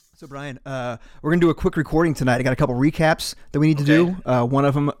So, Brian, we're going to do a quick recording tonight. I got a couple recaps that we need to do. One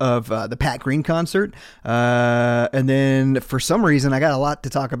of them of the Pat Green concert. And then for some reason, I got a lot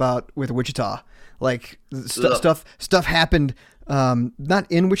to talk about with Wichita. Like stuff happened,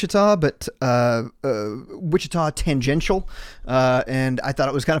 not in Wichita, but Wichita tangential. And I thought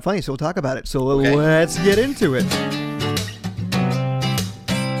it was kind of funny, so we'll talk about it. So let's get into it.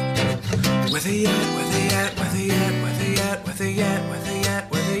 Where they at, where they at, where they at, where they at, where they at, where they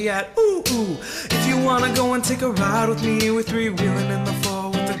at, where they at, ooh, ooh. If you wanna go and take a ride with me, we're three-wheeling in the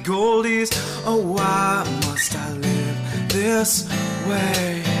fall with the goldies. Oh, why must I live this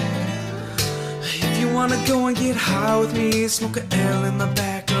way? If you wanna go and get high with me, smoke a L in the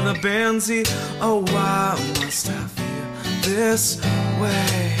back of the Benzie. Oh, why must I feel this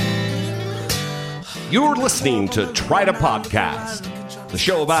way? You're listening to Try to Podcast, the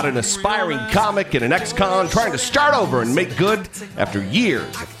show about an aspiring comic and an ex-con trying to start over and make good after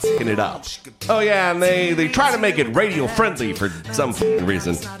years of f***ing it up. Oh yeah, and they try to make it radio-friendly for some f***ing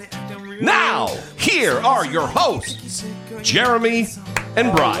reason. Now, here are your hosts, Jeremy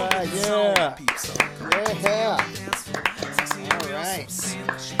and Brian. Yeah. All right.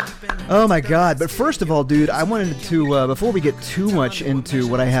 Oh my God. But first of all, dude, I wanted to, before we get too much into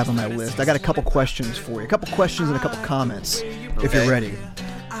what I have on my list, I got a couple questions for you. A couple questions and a couple comments, if you're ready.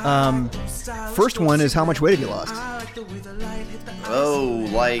 First one is, how much weight have you lost? Oh,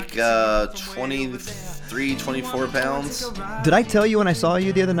 like 23, 24 pounds. Did I tell you when I saw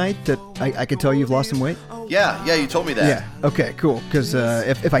you the other night that I could tell you've lost some weight? Yeah, you told me that. Yeah, okay, cool. Because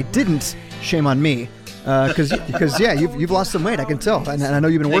if I didn't, shame on me. Because yeah, you've lost some weight. I can tell, and I know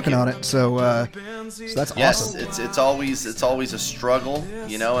you've been working on it. So that's awesome. Yes, it's always a struggle,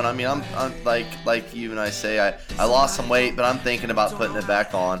 you know. And I mean, I'm like you and I say, I lost some weight, but I'm thinking about putting it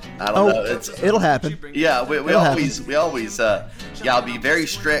back on. I don't know. It'll happen. Yeah, we always I'll be very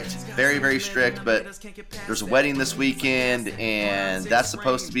strict, very strict. But there's a wedding this weekend, and that's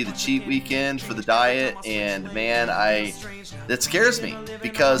supposed to be the cheat weekend for the diet. And man, that scares me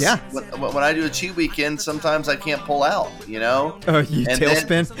because when I do a cheat weekend, sometimes I can't pull out, you know. Oh, you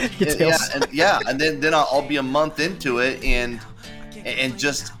tailspin. And then I'll be a month into it and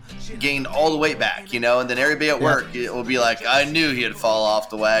just gained all the weight back, you know. And then everybody at work it will be like, I knew he'd fall off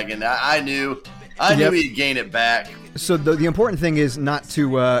the wagon. I knew he'd gain it back. So the important thing is not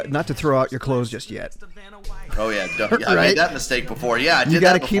to throw out your clothes just yet. Oh yeah, I made that mistake before. Yeah, I did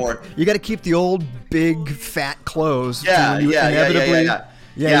that before. You got to keep the old big fat clothes. Yeah.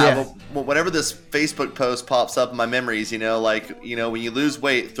 Well, whenever this Facebook post pops up in my memories, you know, like, you know, when you lose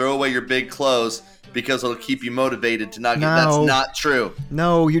weight, throw away your big clothes because it'll keep you motivated to not get. That's not true.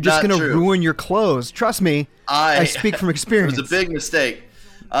 No, you're just going to ruin your clothes. Trust me. I speak from experience. It was a big mistake.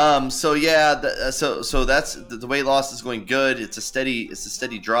 So that's the weight loss is going good. It's a steady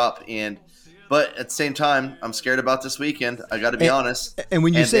drop, but at the same time, I'm scared about this weekend. I got to be honest. And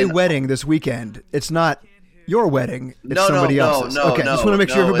when you say wedding this weekend, it's not your wedding. It's somebody else's. Okay, just want to make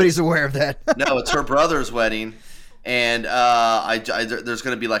sure everybody's aware of that. No, it's her brother's wedding, and there's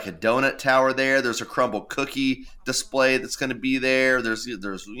going to be like a donut tower there. There's a crumble cookie display that's going to be there. There's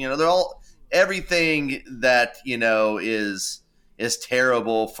you know, they're all everything that, you know, is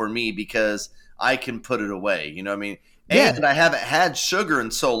terrible for me because I can put it away. You know what I mean? And I haven't had sugar in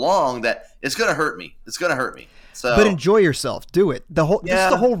so long that it's going to hurt me. So, but enjoy yourself. Do it. This is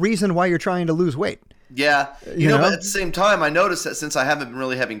the whole reason why you're trying to lose weight. Yeah. You know, but at the same time, I noticed that since I haven't been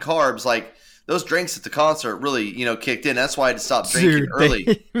really having carbs, like those drinks at the concert really, you know, kicked in. That's why I had to stop drinking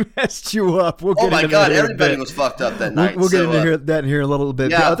early. They messed you up. We'll get my God, everybody was fucked up that night. We'll get into that in a little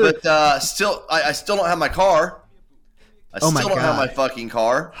bit. Yeah, but still, I still don't have my car. I still don't have my fucking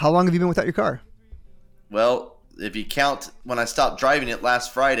car. How long have you been without your car? Well, if you count when I stopped driving it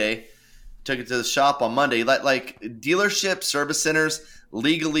last Friday, took it to the shop on Monday. Like dealership service centers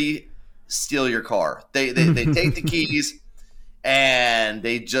legally steal your car. They take the keys and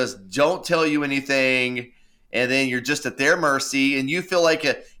they just don't tell you anything, and then you're just at their mercy, and you feel like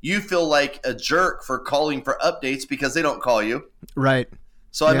a jerk for calling for updates because they don't call you. Right.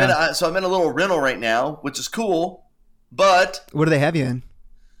 So I'm in a little rental right now, which is cool. But what do they have you in?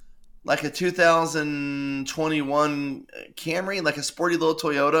 Like a 2021 Camry, like a sporty little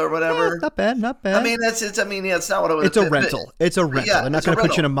Toyota or whatever. Not bad. I mean, it's not what I would. It's a rental. It's a rental. They're not going to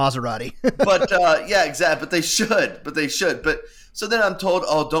put you in a Maserati. But exactly. But they should. But so then I'm told,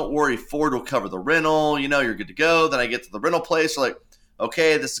 oh, don't worry, Ford will cover the rental. You know, you're good to go. Then I get to the rental place. They're like,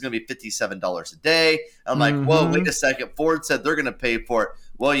 okay, this is going to be $57 a day. I'm like, whoa, wait a second. Ford said they're going to pay for it.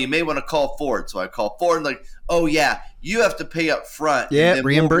 well, you may want to call Ford. So I call Ford and like, oh yeah, you have to pay up front. Yeah, and then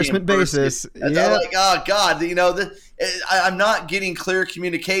reimbursement we'll reimburse basis. you. And Yeah. I'm like, oh God, I'm not getting clear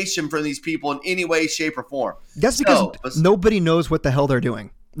communication from these people in any way, shape, or form. That's because nobody knows what the hell they're doing.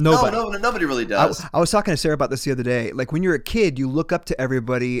 Nobody. No, nobody really does. I was talking to Sarah about this the other day. Like when you're a kid, you look up to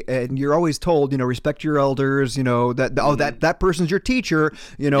everybody, and you're always told, respect your elders. That person's your teacher.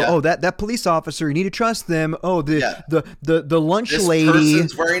 That police officer, you need to trust them. Oh, the lunch this lady.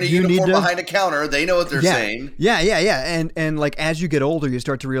 Person's wearing a uniform behind a counter. They know what they're saying. Yeah. And like as you get older, you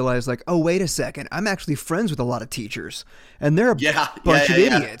start to realize like, oh, wait a second, I'm actually friends with a lot of teachers, and they're a bunch of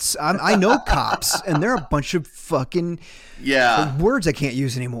idiots. I know cops, and they're a bunch of fucking words I can't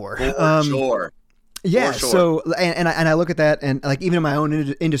use anymore. Sure. Yeah. For sure. So, and I look at that, and like even in my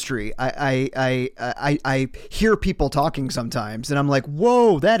own industry, I hear people talking sometimes, and I'm like,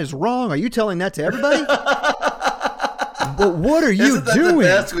 whoa, that is wrong. Are you telling that to everybody? Well, what are you Isn't that doing? The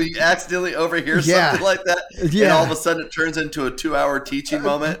best when you accidentally overhear something like that, and all of a sudden it turns into a 2-hour teaching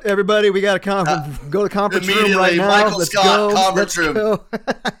moment? Everybody, we got to go to the conference room right now. Michael Let's Scott, go. conference room. Go.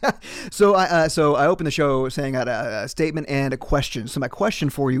 So I opened the show saying I had a statement and a question. So my question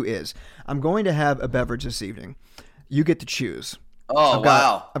for you is, I'm going to have a beverage this evening. You get to choose. Oh,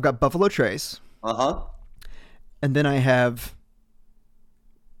 wow. I've got Buffalo Trace. Uh-huh. And then I have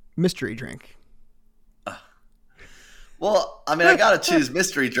mystery drink. Well, I mean, I got to choose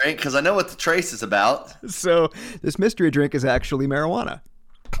mystery drink because I know what the Trace is about. So this mystery drink is actually marijuana.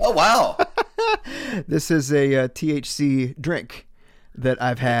 Oh, wow. This is a THC drink that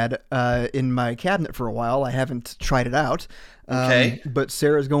I've had in my cabinet for a while. I haven't tried it out. Okay. But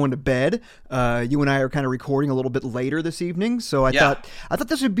Sarah's going to bed. You and I are kind of recording a little bit later this evening. So I thought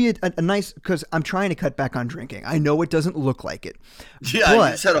this would be a nice, because I'm trying to cut back on drinking. I know it doesn't look like it. Yeah,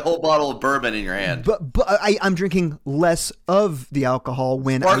 you just had a whole bottle of bourbon in your hand. But I'm drinking less of the alcohol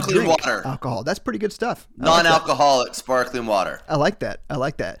when I drink water. alcohol. That's pretty good stuff. Non-alcoholic sparkling water. I like that.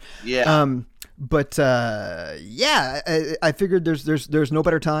 Yeah. But I figured there's no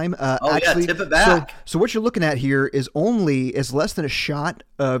better time. Actually, tip it back. So what you're looking at here is less than a shot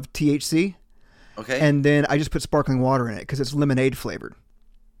of THC. Okay. And then I just put sparkling water in it because it's lemonade flavored.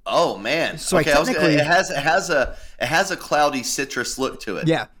 Oh man. So okay, it has a cloudy citrus look to it.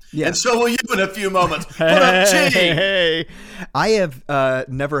 Yeah. Yeah. And so will you in a few moments. Put up tea. Hey. I have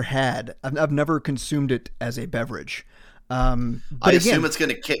never had. I've never consumed it as a beverage. But I assume it's going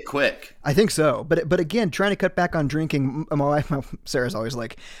to kick quick. I think so. But again, trying to cut back on drinking, my wife, Sarah's always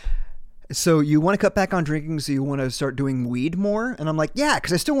like, so you want to cut back on drinking, so you want to start doing weed more? And I'm like, yeah,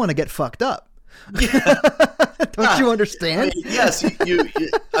 because I still want to get fucked up. Yeah. Don't you understand? Yes.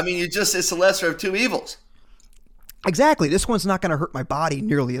 It's the lesser of two evils. Exactly. This one's not going to hurt my body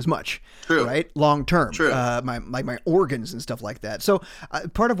nearly as much. True. Right? Long term. True. My organs and stuff like that. So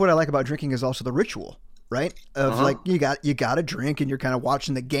part of what I like about drinking is also the ritual. Right? Of like you got to drink, and you're kind of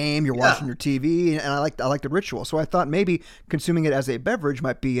watching the game, you're watching your TV, and I like the ritual. So I thought maybe consuming it as a beverage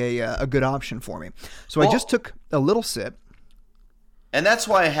might be a good option for me. So I just took a little sip. And that's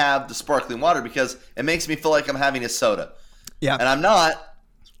why I have the sparkling water, because it makes me feel like I'm having a soda. Yeah. And I'm not,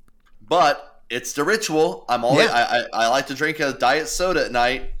 but it's the ritual. I like to drink a diet soda at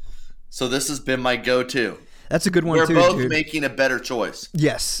night, so this has been my go-to. That's a good one, too. We're both making a better choice.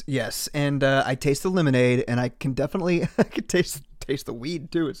 Yes. And I taste the lemonade, and I can definitely taste the weed,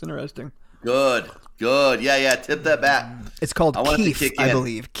 too. It's interesting. Good. Yeah. Tip that back. It's called Keef, I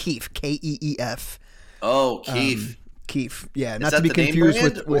believe. Keef. Keef. Oh, Keef. Keef. Yeah, not to be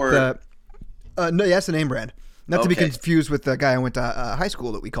confused with no, that's the name brand. Not to be confused with the guy I went to high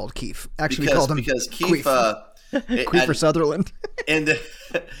school that we called Keef. Actually, we called him because Keef. Queefer Sutherland. In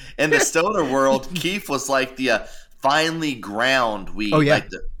the stoner world, Keef was like the finely ground weed, like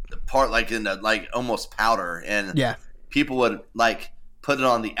the part like in the like almost powder, and people would like put it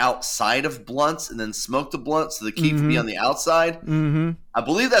on the outside of blunts and then smoke the blunt so the Keef would be on the outside. Mm-hmm. I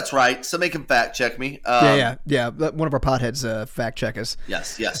believe that's right. Somebody can fact check me. Yeah. One of our potheads fact check us.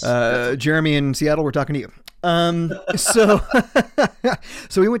 Yes. Jeremy in Seattle, we're talking to you. So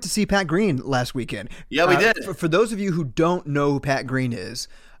we went to see Pat Green last weekend. Yeah, we did. For those of you who don't know who Pat Green is,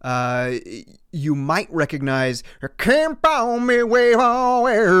 you might recognize "Camp on me way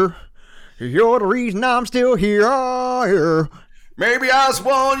on you're the reason I'm still here. Maybe I was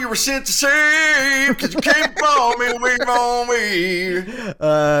one you were sent to save, because you came from me, wave on me.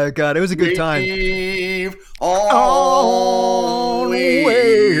 God, it was a good time. On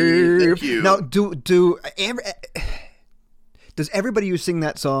wave. Thank you. Now, does everybody who sing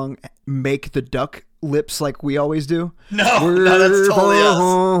that song make the duck lips like we always do? No, that's totally us.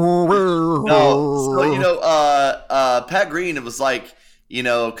 No, so Pat Green, it was like,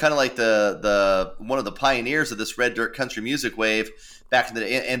 kind of like the one of the pioneers of this red dirt country music wave back in the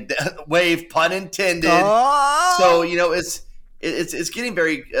day, and wave pun intended. Oh! So it's getting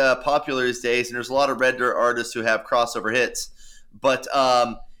very popular these days, and there's a lot of red dirt artists who have crossover hits. But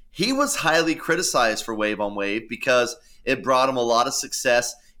he was highly criticized for Wave on Wave because it brought him a lot of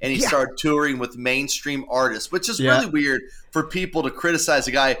success, and he started touring with mainstream artists, which is really weird for people to criticize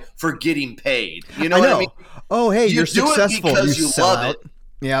a guy for getting paid. You know what I mean? Oh, hey, you're successful. You do it because you love it.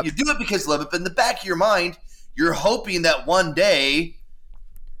 Yeah, you do it because you love it, but in the back of your mind, you're hoping that one day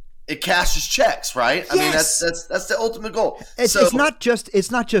it cashes checks, right? I mean, that's the ultimate goal. It's not just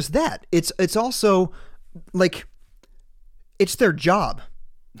that. It's also like it's their job.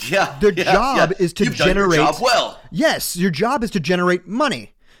 Yeah, their job is to generate. Done your job well. Yes, your job is to generate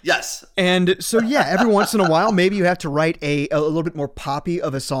money. Yes. And so, every once in a while, maybe you have to write a little bit more poppy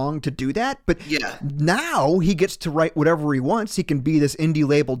of a song to do that. But now he gets to write whatever he wants. He can be this indie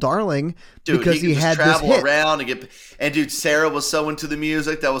label darling because he had this hit. Travel around and dude, Sarah was so into the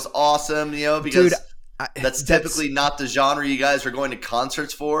music. That was awesome, because that's typically not the genre you guys are going to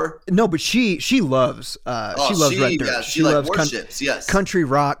concerts for. No, but she loves loves red dirt. Yeah, she loves worships. Country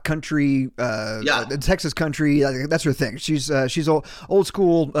rock, country, Texas country. That's her thing. She's old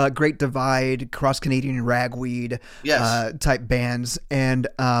school, Great Divide, cross Canadian ragweed type bands. And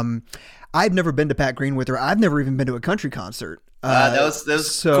I've never been to Pat Green with her. I've never even been to a country concert. That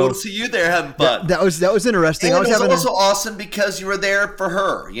was so cool to see you there having fun. That was interesting. And it was also awesome because you were there for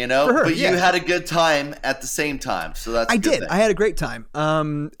her, but you had a good time at the same time. So that's I did. I had a great time.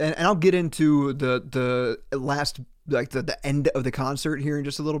 And I'll get into the last, like the end of the concert here in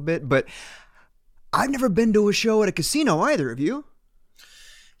just a little bit. But I've never been to a show at a casino either. Have you?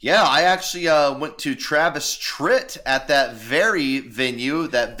 Yeah, I actually went to Travis Tritt at that very venue,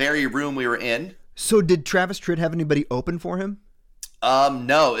 that very room we were in. So did Travis Tritt have anybody open for him?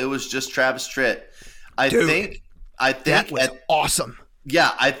 No, it was just Travis Tritt. I think that was awesome.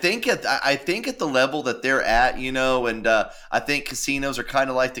 Yeah, I think at the level that they're at, and I think casinos are kind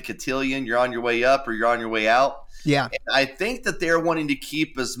of like the cotillion. You're on your way up or you're on your way out. Yeah. And I think that they're wanting to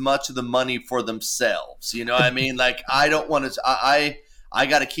keep as much of the money for themselves. You know what I mean? Like, I don't want to I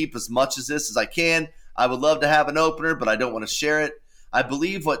got to keep as much of this as I can. I would love to have an opener, but I don't want to share it. I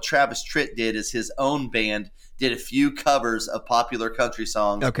believe what Travis Tritt did is his own band did a few covers of popular country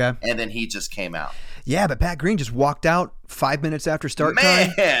songs. Okay. And then he just came out. Yeah, but Pat Green just walked out 5 minutes after start time.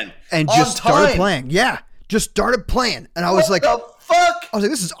 And on just time. Started playing. Yeah, just started playing. And I was what the fuck? I was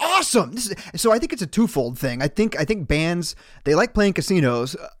like, this is awesome. So I think it's a twofold thing. I think bands, they like playing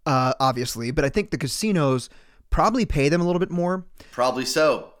casinos, obviously, but I think the casinos probably pay them a little bit more. Probably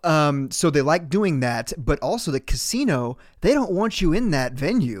so. So they like doing that, but also the casino, they don't want you in that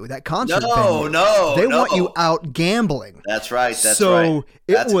venue, that concert venue. No. They want you out gambling. That's right. So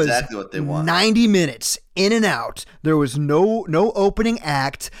That's it was exactly what they want. 90 minutes in and out. There was no opening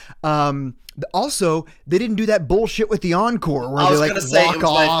act. Also, they didn't do that bullshit with the encore where they like walk it was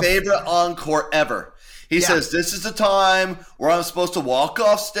off. My favorite encore ever. He says, this is the time where I'm supposed to walk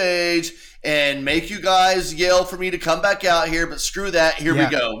off stage and make you guys yell for me to come back out here, but screw that. Here we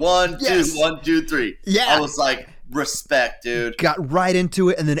go. 1, 2, 1, 2, 3. Yeah. I was like, respect, dude. Got right into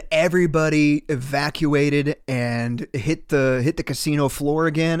it, and then everybody evacuated and hit the casino floor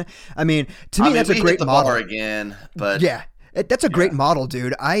again. I mean, to me, that's a great model. Bar again, but yeah, that's a great model,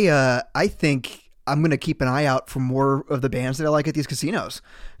 dude. I think I'm gonna keep an eye out for more of the bands that I like at these casinos.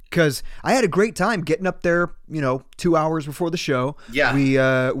 Because I had a great time getting up there, 2 hours before the show. Yeah,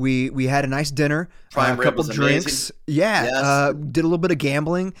 we had a nice dinner, a couple drinks. Amazing. Yeah, yes. Did a little bit of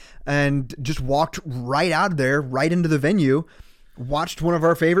gambling, and just walked right out of there, right into the venue. Watched one of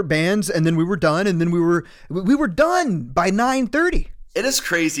our favorite bands, and then we were done. And then we were done by 9:30. It is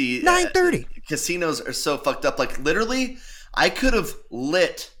crazy. 9:30. Casinos are so fucked up. Like literally, I could have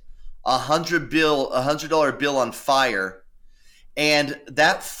lit $100 bill on fire. And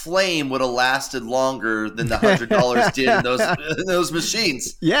that flame would have lasted longer than the $100 did in those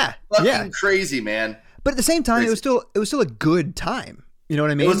machines. Yeah, fucking crazy, man. But at the same time, it was still a good time. You know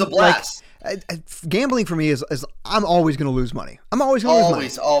what I mean? It was a blast. Gambling for me is I'm always going to lose money. I'm always going to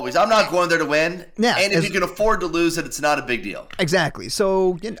lose money. Always. I'm not going there to win. Yeah, and if you can afford to lose it, it's not a big deal. Exactly.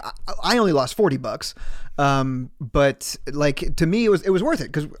 So I only lost $40. But like to me, it was worth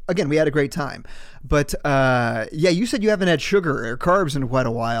it because again, we had a great time. But you said you haven't had sugar or carbs in quite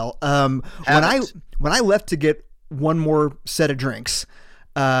a while. When I left to get one more set of drinks,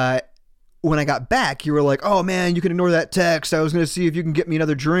 when I got back, you were like, "Oh man, you can ignore that text. I was going to see if you can get me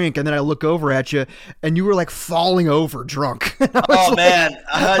another drink." And then I look over at you, and you were like falling over drunk. Oh man,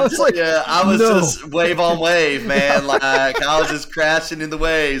 I was no. just wave on wave, man. Like I was just crashing in the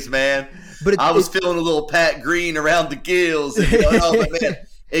waves, man. But I was feeling a little Pat Green around the gills. And, but man,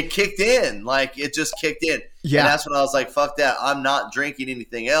 it kicked in. Like it just kicked in. Yeah, and that's when I was like, "Fuck that! I'm not drinking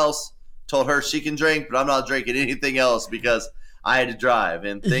anything else." Told her she can drink, but I'm not drinking anything else because I had to drive.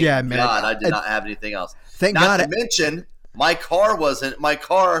 And thank God I did not have anything else. Thank God. Not to mention, my car.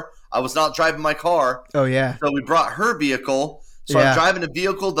 I was not driving my car. Oh yeah. So we brought her vehicle. So I'm driving a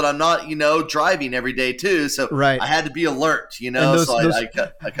vehicle that I'm not, driving every day too. So I had to be alert, I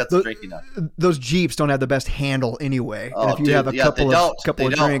cut the drinking out. Those Jeeps don't have the best handle anyway. Oh, and if you have a couple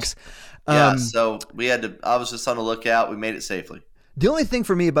of drinks. So I was just on the lookout. We made it safely. The only thing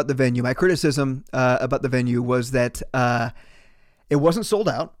for me about the venue, my criticism about the venue was that it wasn't sold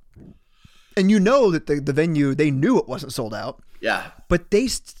out. And that the venue, they knew it wasn't sold out. Yeah. But they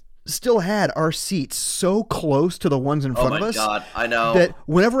still had our seats so close to the ones in front of us. Oh my God, I know. That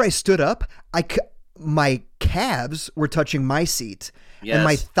whenever I stood up, my calves were touching my seat. Yes. And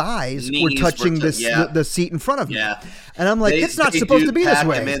my thighs were touching the seat in front of me. Yeah. And I'm like, it's not supposed to be this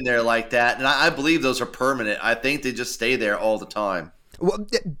way. They them in there like that. And I believe those are permanent. I think they just stay there all the time. Well,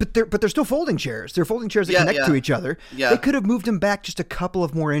 but they're still folding chairs. They're folding chairs that connect to each other. Yeah. They could have moved them back just a couple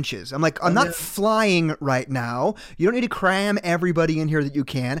of more inches. I'm like, I'm not flying right now. You don't need to cram everybody in here that you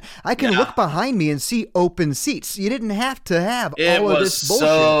can. I can look behind me and see open seats. You didn't have to have all of this bullshit.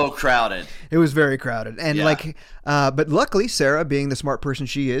 It was so crowded. It was very crowded. And but luckily, Sarah, being the smart person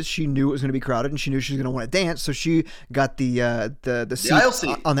she is, she knew it was going to be crowded and she knew she was going to want to dance. So she got the aisle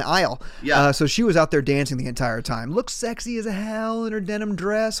seat on the aisle. Yeah. So she was out there dancing the entire time. Looked sexy as hell in her denim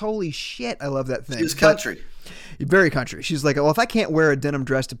dress. Holy shit. I love that thing. She was country. Very country. She's like, well, if I can't wear a denim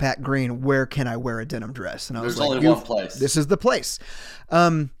dress to Pat Green, where can I wear a denim dress? And I was like, there's only one place. This is the place.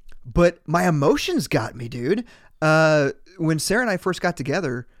 But my emotions got me, dude. When Sarah and I first got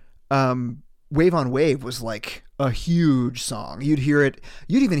together, Wave on Wave was like a huge song. You'd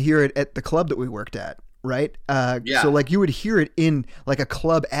even hear it at the club that we worked at, right? So like you would hear it in like a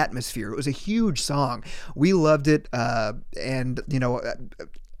club atmosphere. It was a huge song. We loved it. And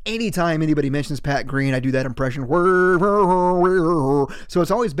anytime anybody mentions Pat Green, I do that impression. So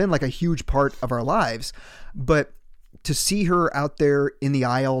it's always been like a huge part of our lives. But to see her out there in the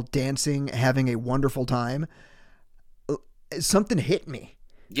aisle dancing, having a wonderful time, something hit me.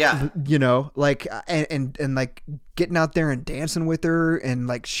 Yeah. Like, and like getting out there and dancing with her, and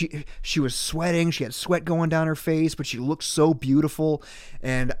like she was sweating, she had sweat going down her face, but she looked so beautiful.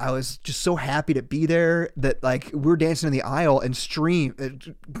 And I was just so happy to be there that like we were dancing in the aisle and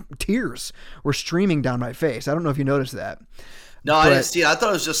tears were streaming down my face. I don't know if you noticed that. No, I didn't see it. I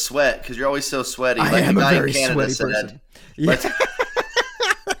thought it was just sweat because you're always so sweaty. I am a very sweaty person. Yeah.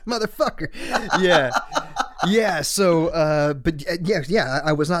 Motherfucker. Yeah. Yeah. So, but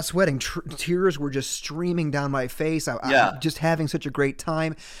I was not sweating. Tears were just streaming down my face. I just having such a great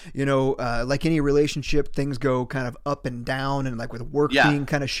time. Like any relationship, things go kind of up and down, and like with work being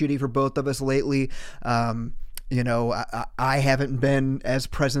kind of shitty for both of us lately. I haven't been as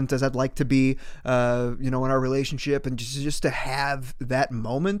present as I'd like to be, in our relationship, and just to have that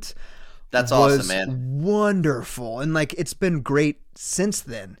moment. That's awesome, man. Wonderful. And like, it's been great since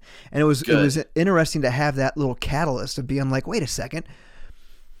then. And it was interesting to have that little catalyst of being like, wait a second.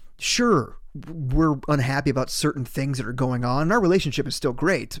 Sure, we're unhappy about certain things that are going on. And our relationship is still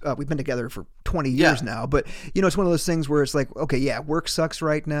great. We've been together for 20 years now, but it's one of those things where it's like, okay, work sucks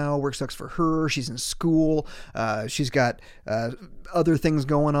right now. Work sucks for her. She's in school. She's got, other things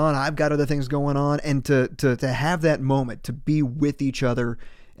going on. I've got other things going on. And to have that moment, to be with each other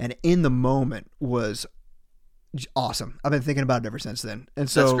and in the moment was awesome. I've been thinking about it ever since then. And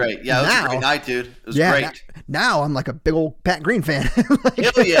so that's great. Yeah, it was a great night, dude. It was great. Now I'm like a big old Pat Green fan.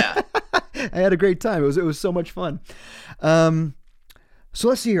 Hell yeah. I had a great time. It was so much fun. So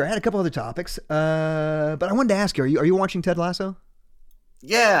let's see here. I had a couple other topics. But I wanted to ask you, are you watching Ted Lasso?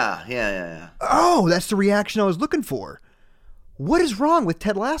 Yeah. Oh, that's the reaction I was looking for. What is wrong with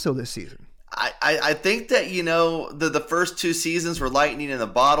Ted Lasso this season? I think that, the first two seasons were lightning in a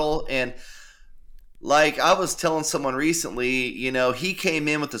bottle. And like I was telling someone recently, he came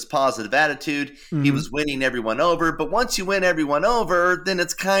in with this positive attitude. Mm-hmm. He was winning everyone over. But once you win everyone over, then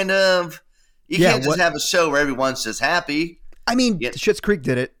it's kind of, you can't just have a show where everyone's just happy. I mean, Schitt's Creek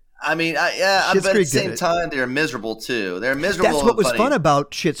did it. I mean, but at the same time, they're miserable too. They're miserable. That's what was fun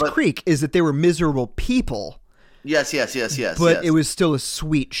about Schitt's Creek, is that they were miserable people. Yes. But it was still a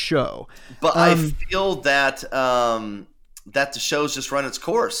sweet show. But I feel that that the show's just run its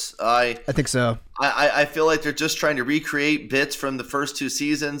course. I think so. I feel like they're just trying to recreate bits from the first 2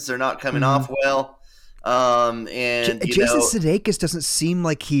 seasons. They're not coming off well. And Jason Sudeikis doesn't seem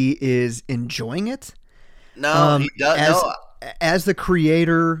like he is enjoying it. No, he does. As the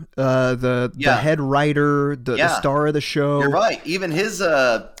creator, the head writer, the star of the show. You're right. Even his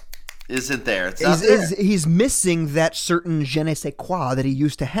isn't there. It's not there. He's missing that certain je ne sais quoi that he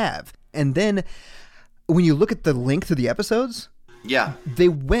used to have. And then when you look at the length of the episodes, they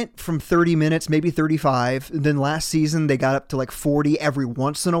went from 30 minutes, maybe 35. And then last season they got up to like 40 every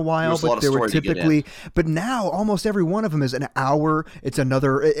once in a while, but they were typically. But now almost every one of them is an hour. It's an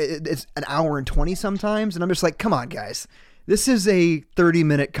hour and 20 sometimes, and I'm just like, come on, guys. This is a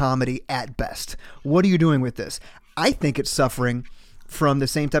 30-minute comedy at best. What are you doing with this? I think it's suffering from the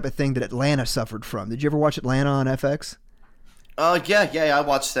same type of thing that Atlanta suffered from. Did you ever watch Atlanta on FX? Yeah, I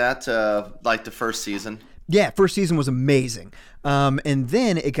watched that, like the first season. Yeah, first season was amazing. And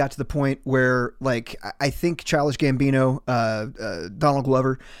then it got to the point where, like, I think Childish Gambino, Donald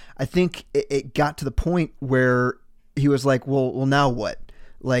Glover, I think it got to the point where he was like, well, now what?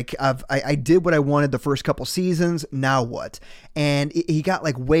 Like, I did what I wanted the first couple seasons. Now what? And he got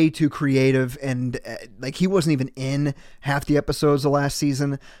like way too creative, and like he wasn't even in half the episodes the last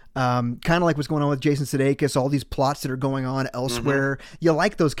season. Kind of like what's going on with Jason Sudeikis, all these plots that are going on elsewhere. You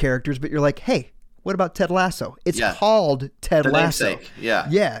like those characters, but you're like, hey, what about Ted Lasso? It's called Ted Lasso.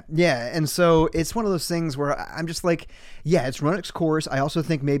 Yeah. And so it's one of those things where I'm just like, yeah, it's run its course. I also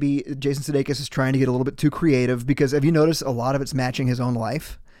think maybe Jason Sudeikis is trying to get a little bit too creative, because have you noticed a lot of it's matching his own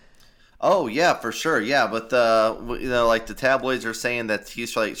life? Oh yeah, for sure. Yeah, but like the tabloids are saying that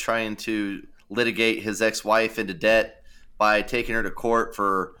he's like trying to litigate his ex-wife into debt by taking her to court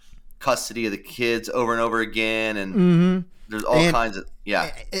for custody of the kids over and over again, and there's all kinds of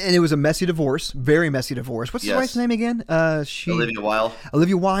And it was a messy divorce, very messy divorce. What's his wife's name again? Olivia Wilde.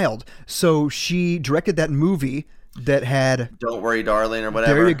 Olivia Wilde. So she directed that movie that had Don't Worry, Darling, or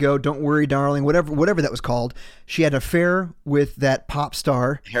whatever. There you go. Don't Worry, Darling, whatever that was called. She had an affair with that pop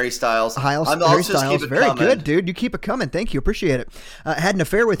star Harry Styles. Harry Styles. Very good, dude. You keep it coming. Thank you. Appreciate it. Had an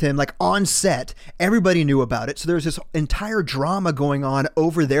affair with him, like on set. Everybody knew about it. So there was this entire drama going on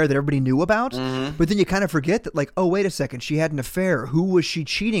over there that everybody knew about. But then you kind of forget that, like, oh, wait a second. She had an affair. Who was she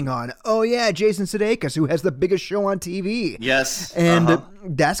cheating on? Oh, yeah, Jason Sudeikis, who has the biggest show on TV. Yes. And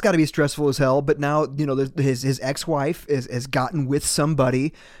that's got to be stressful as hell. But now, his ex-wife has gotten with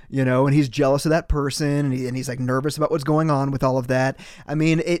somebody, and he's jealous of that person, and he's like nervous about what's going on with all of that. I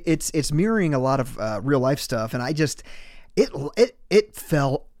mean, it's mirroring a lot of real life stuff, and I just it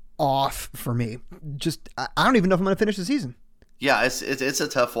fell off for me. Just I don't even know if I'm going to finish the season. Yeah, it's a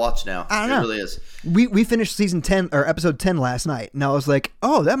tough watch now. I don't know. It really is. We finished season 10 or episode 10 last night, and I was like,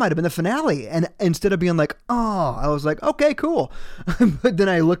 oh, that might have been the finale. And instead of being like, oh, I was like, okay, cool. But then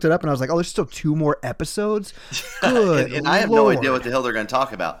I looked it up and I was like, oh, there's still 2 more episodes. Good. and I have no idea what the hell they're going to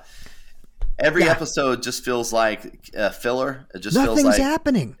talk about. Every episode just feels like filler. It just Nothing's feels like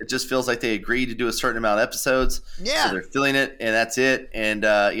happening. It just feels like they agreed to do a certain amount of episodes. Yeah. So they're filling it, and that's it. And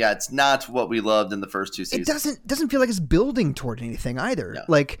it's not what we loved in the first 2 seasons. It doesn't feel like it's building toward anything either. No.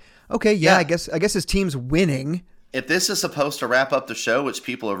 Like, okay, I guess his team's winning. If this is supposed to wrap up the show, which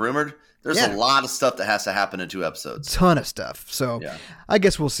people have rumored, there's a lot of stuff that has to happen in 2 episodes. Ton of stuff. So I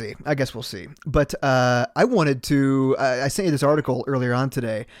guess we'll see. But I wanted to. I sent you this article earlier on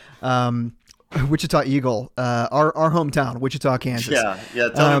today. Wichita Eagle, our hometown, Wichita, Kansas. Yeah.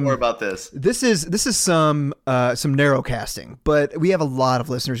 Tell me more about this. This is some narrow casting, but we have a lot of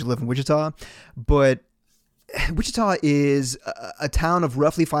listeners who live in Wichita. But Wichita is a town of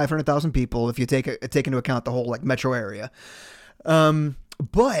roughly 500,000 people if you take into account the whole like metro area.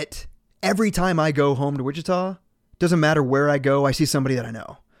 But every time I go home to Wichita, doesn't matter where I go, I see somebody that I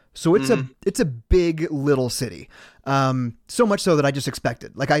know. So it's a big little city. So much so that I just expect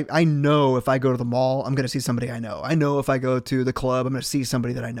it. Like I know if I go to the mall, I'm going to see somebody I know. I know if I go to the club, I'm going to see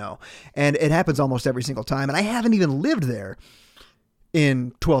somebody that I know. And it happens almost every single time. And I haven't even lived there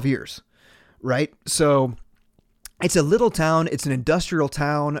in 12 years. Right. So it's a little town. It's an industrial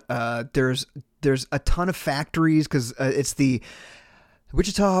town. There's a ton of factories because it's the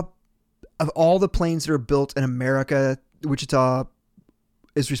Wichita, of all the planes that are built in America, Wichita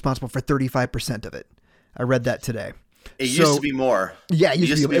is responsible for 35% of it. I read that today. It used to be more. Yeah, it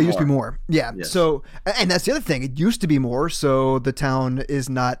used to be more. Yeah. Yes. So, and that's the other thing. It used to be more. So the town is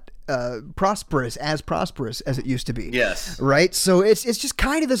not prosperous as it used to be. Yes. Right. So it's just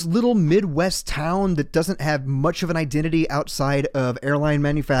kind of this little Midwest town that doesn't have much of an identity outside of airline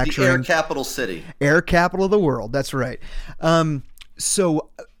manufacturing. The air capital city. Air capital of the world. That's right. So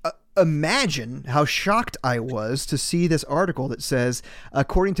imagine how shocked I was to see this article that says,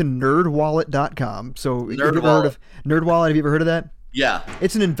 according to nerdwallet.com. So have you ever heard of NerdWallet? Have you ever heard of that? Yeah.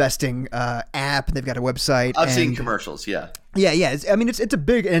 It's an investing app. They've got a website. I've seen commercials. Yeah. Yeah. It's a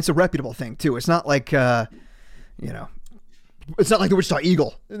big, and it's a reputable thing too. It's not like, it's not like the Wichita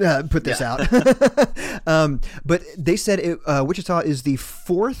Eagle put this out. But they said Wichita is the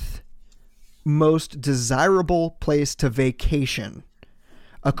 4th most desirable place to vacation,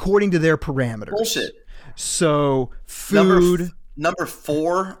 according to their parameters. Bullshit. So food. Number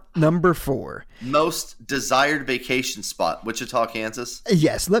 4 most desired vacation spot, Wichita, Kansas.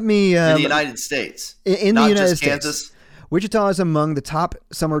 Yes, let me in the United States. In not the United just States. Kansas. Wichita is among the top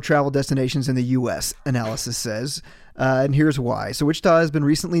summer travel destinations in the U.S., analysis says. And here's why. So Wichita has been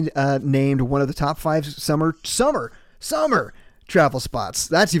recently named one of the top 5 summer travel spots.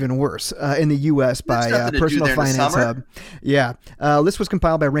 That's even worse in the U.S. by Personal Finance Hub. Yeah. List was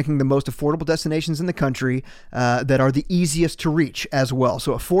compiled by ranking the most affordable destinations in the country that are the easiest to reach as well.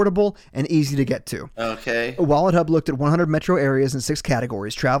 So affordable and easy to get to. Okay. Wallet Hub looked at 100 metro areas in 6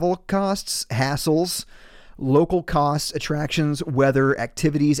 categories: travel costs, hassles, local costs, attractions, weather,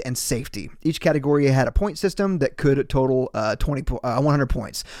 activities, and safety. Each category had a point system that could total 100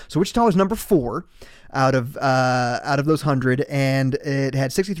 points. So Wichita was number 4 out of those 100, and it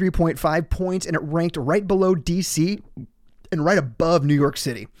had 63.5 points, and it ranked right below DC and right above New York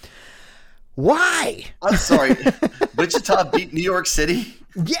City. Why? I'm sorry. Wichita beat New York City?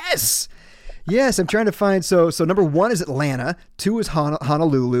 Yes. Yes, I'm trying to find. So number 1 is Atlanta, 2 is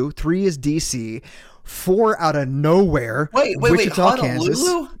Honolulu, 3 is DC, 4 out of nowhere. Wait, Wichita, Honolulu?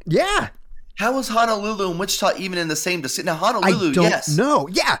 Kansas. Yeah. How is Honolulu and Wichita even in the same city? Now, Honolulu, I don't yes. know.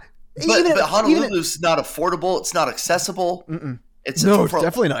 Yeah. But Honolulu's not affordable. It's not accessible. It's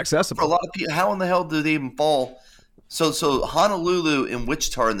definitely not accessible. For a lot of people, how in the hell do they even fall? So Honolulu and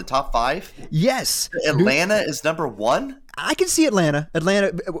Wichita are in the top 5? Yes. Atlanta is number 1? I can see Atlanta.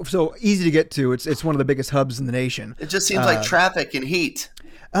 So easy to get to. It's one of the biggest hubs in the nation. It just seems like traffic and heat.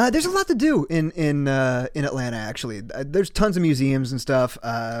 There's a lot to do in Atlanta, actually. There's tons of museums and stuff,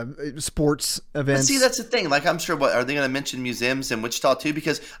 sports events. But see, that's the thing. Like, I'm sure, are they going to mention museums in Wichita too?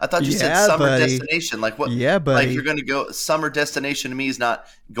 Because I thought you said summer destination. Like, what? Yeah, buddy. Like, you're going to go, summer destination to me is not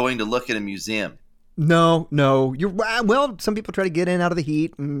going to look at a museum. No. Some people try to get in out of the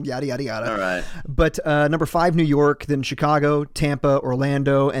heat and yada, yada, yada. All right. But number 5, New York, then Chicago, Tampa,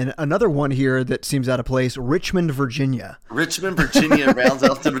 Orlando, and another one here that seems out of place, Richmond, Virginia. Richmond, Virginia rounds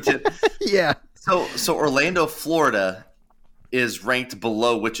out number 10. Yeah. So Orlando, Florida is ranked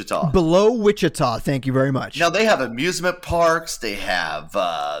below Wichita. Below Wichita, thank you very much. Now they have amusement parks. They have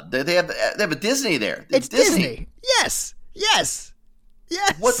they have a Disney there. It's Disney. Yes.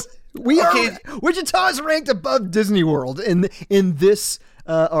 What? Wichita is ranked above Disney World in this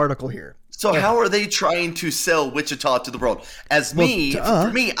article here. So how are they trying to sell Wichita to the world? For me,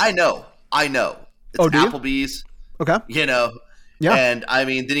 I know. It's Applebee's. Okay. Yeah. And I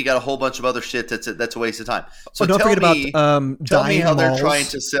mean, then you got a whole bunch of other shit that's a waste of time. So don't forget about tell me how malls. they're trying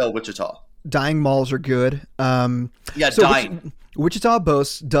to sell Wichita. Dying malls are good. Dying. Wichita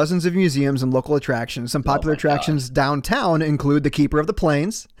boasts dozens of museums and local attractions. Some popular attractions downtown include the Keeper of the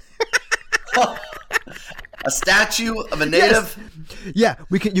Plains. A statue of a native. Yes. Yeah,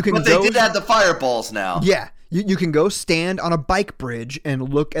 you can. But they did add the fireballs now. Yeah, you can go stand on a bike bridge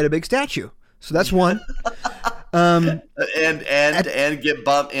and look at a big statue. So that's one. And get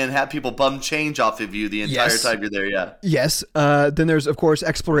bumped and have people bum change off of you the entire time you're there. Yeah. Yes. Then there's of course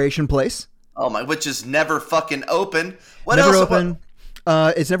Exploration Place. Oh my! Which is never fucking open. What never else? Open.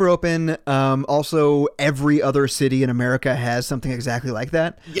 It's never open. Also, every other city in America has something exactly like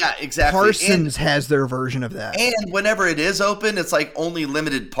that. Yeah, exactly. Parsons has their version of that. And whenever it is open, it's like only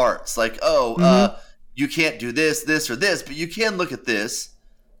limited parts. Like, you can't do this, or this, but you can look at this.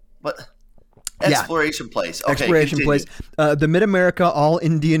 But Exploration Place. Okay, Exploration Place. The Mid-America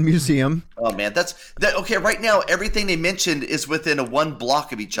All-Indian Museum. Oh, man. Okay, right now, everything they mentioned is within a 1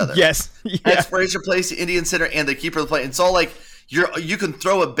 block of each other. Yes. Yeah. Exploration Place, the Indian Center, and the Keeper of the Plains. It's all like you can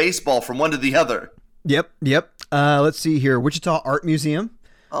throw a baseball from one to the other. Yep. Let's see here. Wichita Art Museum.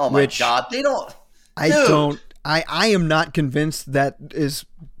 Oh, my God. They don't. I am not convinced that's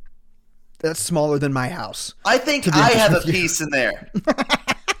smaller than my house. I think I have a piece in there.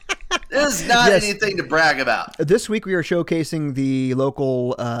 This is not anything to brag about. This week we are showcasing the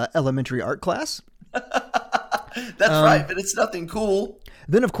local elementary art class. That's right, but it's nothing cool.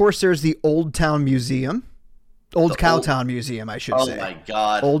 Then, of course, there's the Old Town Museum. Old Cowtown Museum, I should say. Oh, my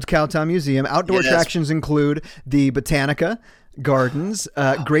God. Old Cowtown Museum. Outdoor attractions include the Botanica Gardens,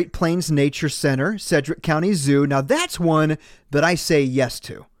 Great Plains Nature Center, Sedgwick County Zoo. Now, that's one that I say yes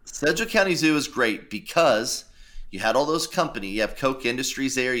to. Sedgwick County Zoo is great because you had all those companies. You have Koch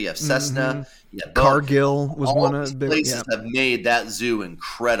Industries there. You have Cessna. You have Cargill was all one of these the places have made that zoo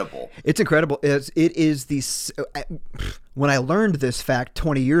incredible. It's incredible. It is the when I learned this fact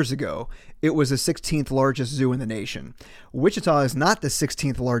 20 years ago, it was the 16th largest zoo in the nation. Wichita is not the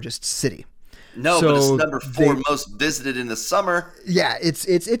 16th largest city. No, but it's number 4 most visited in the summer. Yeah, it's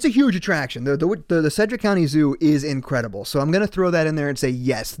a huge attraction. The Sedgwick County Zoo is incredible. So I'm going to throw that in there and say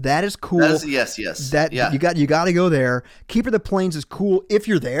yes, that is cool. That is a yes. You got to go there. Keeper of the Plains is cool if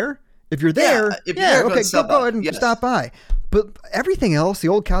you're there. If you're there, go ahead and stop by. But everything else, the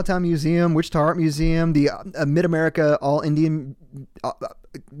old Cowtown Museum, Wichita Art Museum, the Mid-America All Indian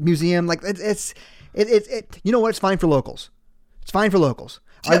Museum, like it's you know what? It's fine for locals. It's fine for locals.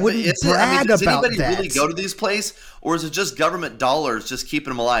 Yeah, I wouldn't brag does about anybody that. really go to these places, or is it just government dollars just keeping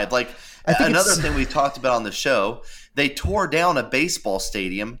them alive? Like another thing we talked about on the show, they tore down a baseball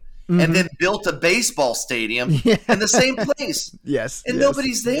stadium and then built a baseball stadium in the same place. Yes, and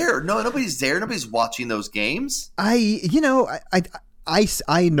nobody's there. No, nobody's there. Nobody's watching those games. I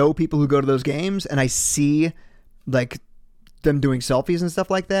know people who go to those games, and I see like them doing selfies and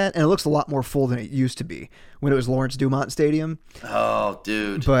stuff like that, and it looks a lot more full than it used to be when it was Lawrence Dumont Stadium. Oh,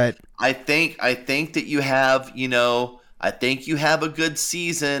 dude! But I think that you have, I think you have a good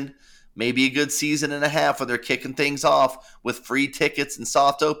season, maybe a good season and a half where they're kicking things off with free tickets and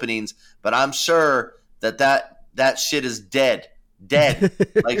soft openings. But I'm sure that shit is dead,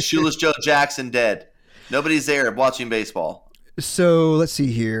 like Shoeless Joe Jackson dead. Nobody's there watching baseball. So let's see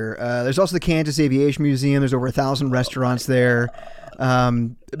here. There's also the Kansas Aviation Museum. There's over 1,000 restaurants there.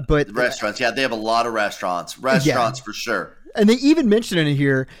 But restaurants, they have a lot of restaurants for sure. And they even mention in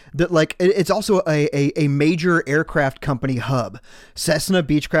here that like it's also a major aircraft company hub. Cessna,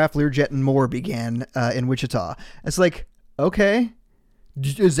 Beechcraft, Learjet, and more began in Wichita. It's like, okay,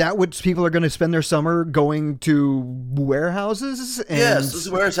 is that what people are going to spend their summer going to warehouses? And yes, this is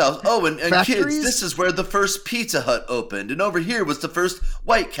warehouse. Oh, and kids, factories? this is where the first Pizza Hut opened, and over here was the first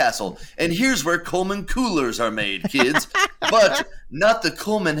White Castle, and here's where Coleman coolers are made, kids. But not the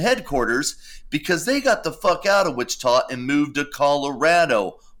Coleman headquarters, because they got the fuck out of Wichita and moved to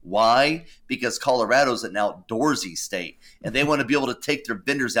Colorado. Why? Because Colorado's an outdoorsy state, and they want to be able to take their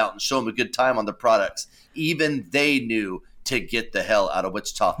vendors out and show them a good time on their products. Even they knew to get the hell out of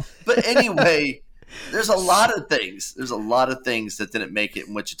Wichita. But anyway, there's a lot of things. There's a lot of things that didn't make it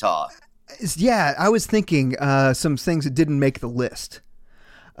in Wichita. Yeah, I was thinking some things that didn't make the list.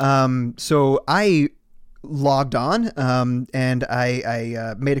 So I logged on and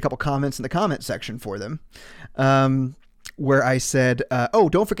I made a couple comments in the comment section for them where I said,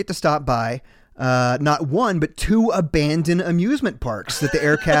 don't forget to stop by not one, but 2 abandoned amusement parks that the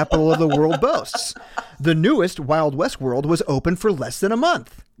air capital of the world boasts. The newest, Wild West World, was open for less than a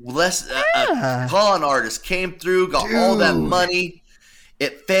month. A con artist came through, got all that money.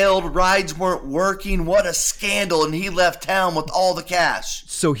 It failed. Rides weren't working. What a scandal. And he left town with all the cash.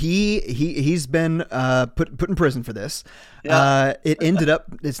 So he's been put in prison for this. Yeah. It ended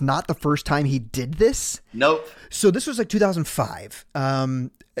up, it's not the first time he did this. Nope. So this was like 2005.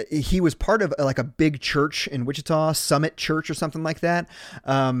 He was part of like a big church in Wichita, Summit Church or something like that.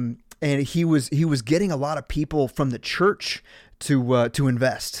 And he was getting a lot of people from the church to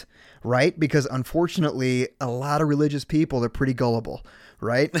invest, right? Because unfortunately, a lot of religious people are pretty gullible,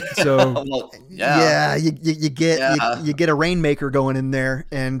 right? So you get a rainmaker going in there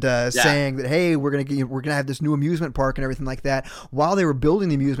and saying that, hey, we're gonna have this new amusement park and everything like that. While they were building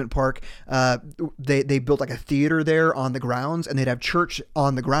the amusement park, they built like a theater there on the grounds, and they'd have church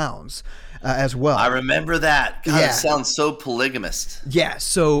on the grounds as well. I remember that. God, it sounds so polygamist. Yeah.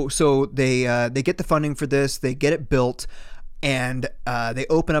 So they get the funding for this, they get it built. And they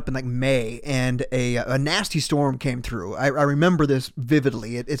open up in like May, and a nasty storm came through. I remember this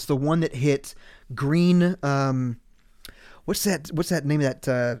vividly. It's the one that hit Green. What's that name of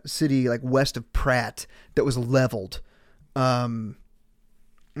that city like west of Pratt that was leveled? I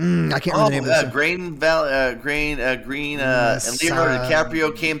can't remember the name of this. Green Valley, Green, and Leonardo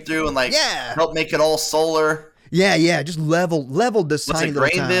DiCaprio came through and helped make it all solar. Yeah, just leveled this tiny little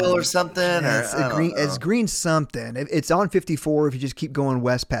town. Greenville or something? It's Green something. It's on 54 if you just keep going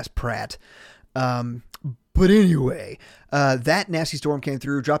west past Pratt. But anyway, that nasty storm came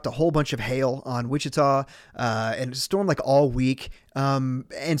through, dropped a whole bunch of hail on Wichita, and it stormed like all week. And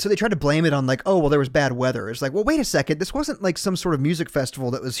so they tried to blame it on like, oh, well, there was bad weather. It's like, well, wait a second. This wasn't like some sort of music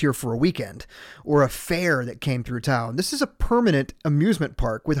festival that was here for a weekend or a fair that came through town. This is a permanent amusement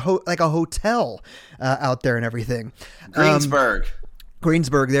park with like a hotel out there and everything. Greensburg,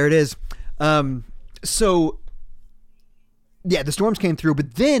 there it is. So Yeah, the storms came through,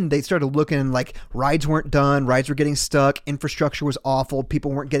 but then they started looking like rides weren't done, rides were getting stuck, infrastructure was awful,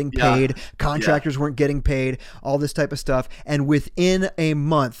 people weren't getting paid, contractors weren't getting paid, all this type of stuff. And within a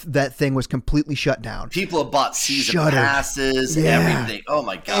month, that thing was completely shut down. People have bought season passes and everything. Oh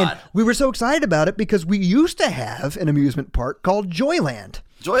my God. And we were so excited about it because we used to have an amusement park called Joyland.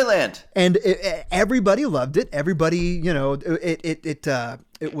 And everybody loved it. Everybody, everybody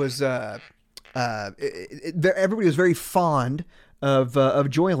was very fond of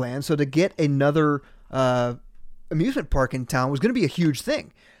Joyland. So to get another amusement park in town was going to be a huge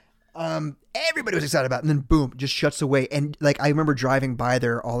thing. Everybody was excited about it, and then boom, just shuts away. And like I remember driving by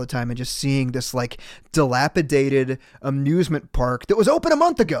there all the time and just seeing this like dilapidated amusement park that was open a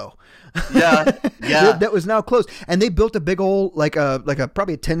month ago. Yeah. That was now closed. And they built a big old like a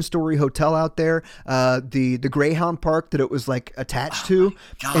probably a 10-story hotel out there. The Greyhound Park that it was like attached to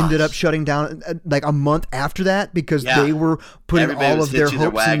ended up shutting down like a month after that because they were putting all of their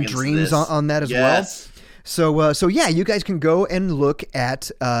hopes and dreams on that as well. So yeah, you guys can go and look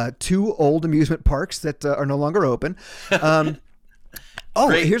at 2 old amusement parks that are no longer open. Here's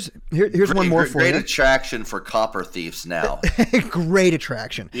one more for you. Great attraction for copper thieves now. Great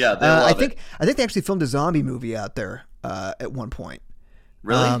attraction. Yeah, they love it. I think they actually filmed a zombie movie out there at one point.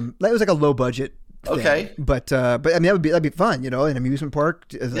 Really? It was like a low budget thing. Okay. But I mean that'd be fun, an amusement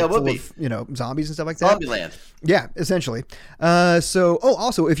park full of zombies and stuff like that. Zombieland. Yeah, essentially.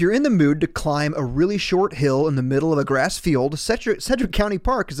 Also, if you're in the mood to climb a really short hill in the middle of a grass field, Sedgwick County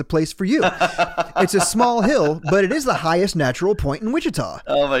Park is a place for you. It's a small hill, but it is the highest natural point in Wichita.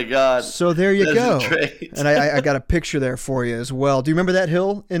 Oh my God. So there you go. Great. And I got a picture there for you as well. Do you remember that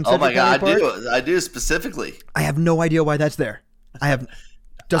hill in Sedgwick County Park? Oh my God, I do specifically. I have no idea why that's there.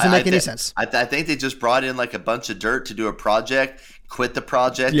 Doesn't make any sense. I think they just brought in like a bunch of dirt to do a project, quit the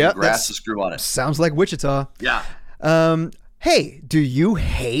project, and grass to screw on it. Sounds like Wichita. Yeah. Hey, do you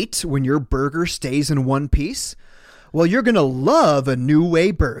hate when your burger stays in one piece? Well, you're going to love a New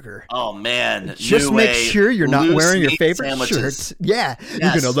Way burger. Oh, man. Just make sure you're not wearing your favorite shirt. Yeah. Yes.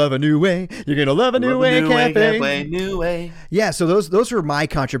 You're going to love a New Way. You're going to love a New Way Cafe. New Way. Yeah, so those are my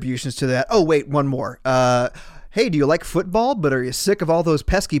contributions to that. Oh, wait, one more. Hey, do you like football, but are you sick of all those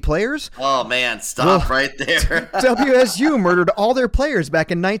pesky players? Oh, man, stop right there. WSU murdered all their players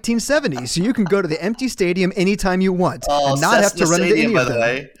back in 1970, so you can go to the empty stadium anytime you want and not have to run into any of them.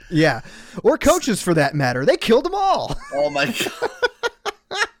 Way. Yeah, or coaches for that matter. They killed them all. Oh, my God.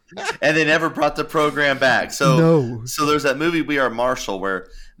 And they never brought the program back. So there's that movie, We Are Marshall, where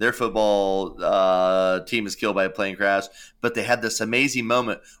their football team is killed by a plane crash, but they had this amazing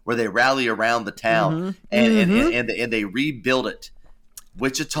moment where they rally around the town and they rebuild it.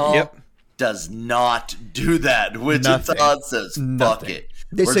 Wichita does not do that. Wichita says, fuck it.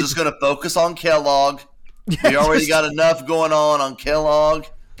 We're just going to focus on Kellogg. We already got enough going on Kellogg.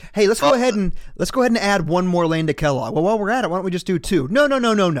 Hey, let's go ahead and add one more lane to Kellogg. Well, while we're at it, why don't we just do 2?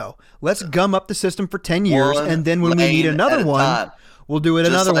 No. Let's gum up the system for 10 years, and then when we need another one, we'll do it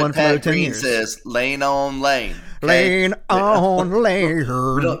another one for another 10 years. Says lane on lane. Okay? Lane on lane.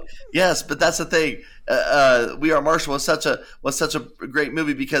 Yes, but that's the thing. We Are Marshall was such a great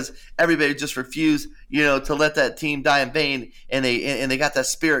movie because everybody just refused, to let that team die in vain, and they got that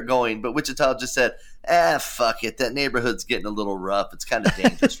spirit going. But Wichita just said, fuck it. That neighborhood's getting a little rough. It's kind of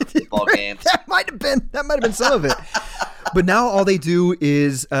dangerous for football games. That might have been some of it. But now all they do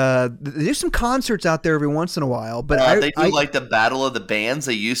is there's some concerts out there every once in a while. But they do like the Battle of the Bands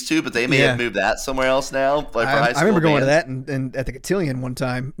they used to, but they may have moved that somewhere else now. Like for high school I remember going bands. to that and at the Cotillion one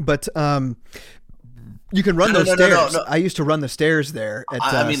time. But you can run those stairs. No. I used to run the stairs there at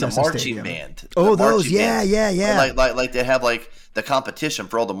the marching band. Oh, those. Yeah. Like they have like the competition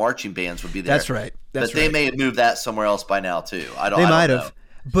for all the marching bands would be there. That's right. But they may have moved that somewhere else by now too. I don't know.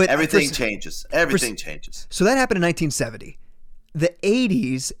 But everything changes. Everything changes. So that happened in 1970. The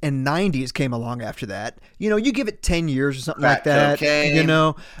 80s and 90s came along after that. You give it 10 years or something like that.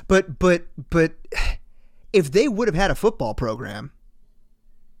 Cocaine. But if they would have had a football program,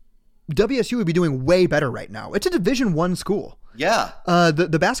 WSU would be doing way better right now. It's a Division I school. Yeah.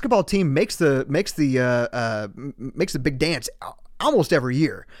 The basketball team makes the big dance almost every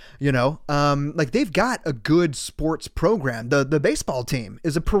year, like they've got a good sports program. The baseball team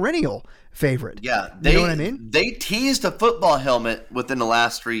is a perennial favorite. Yeah. You know what I mean? They teased a football helmet within the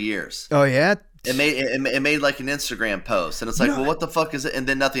last 3 years. Oh yeah. It made like an Instagram post, and it's like, well, what the fuck is it? And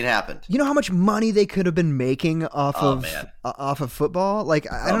then nothing happened. You know how much money they could have been making off of football?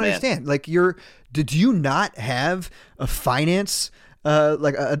 Like I don't understand. Like did you not have a finance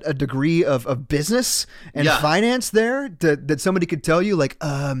like a degree of business and finance there that somebody could tell you like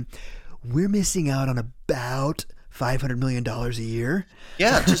we're missing out on about $500 million a year.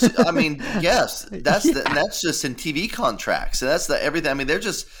 Yeah, just I mean, yes, that's just in TV contracts. And that's everything. I mean, they're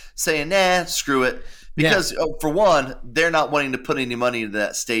just saying, nah, screw it, because for one, they're not wanting to put any money into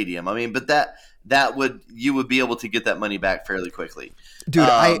that stadium. I mean, but you would be able to get that money back fairly quickly. Dude,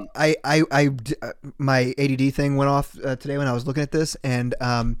 my ADD thing went off today when I was looking at this, and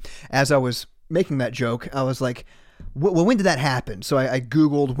as I was making that joke, I was like, well, when did that happen? So I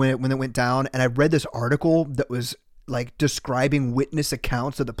Googled when it went down, and I read this article that was like describing witness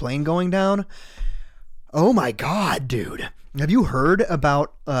accounts of the plane going down. Oh my God, dude. Have you heard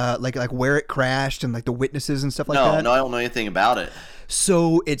about like where it crashed and like the witnesses and stuff like that? No, I don't know anything about it.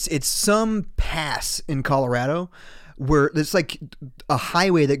 So it's some pass in Colorado where it's like a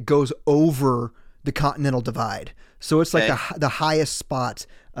highway that goes over the Continental Divide. So it's like the highest spot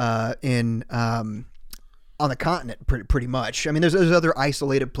on the continent, pretty much. I mean, there's other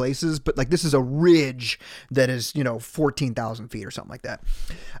isolated places, but like this is a ridge that is 14,000 feet or something like that.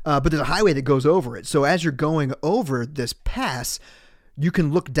 But there's a highway that goes over it. So as you're going over this pass, you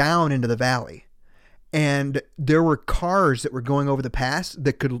can look down into the valley. And there were cars that were going over the pass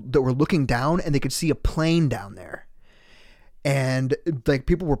that were looking down, and they could see a plane down there. And like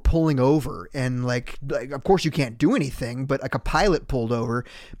people were pulling over, and like of course you can't do anything, but like a pilot pulled over,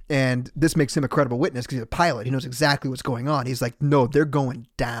 and this makes him a credible witness because he's a pilot. He knows exactly what's going on. He's like, no, they're going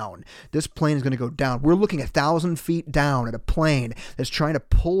down. This plane is going to go down. We're looking 1,000 feet down at a plane that's trying to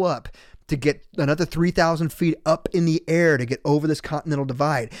pull up to get another 3,000 feet up in the air to get over this Continental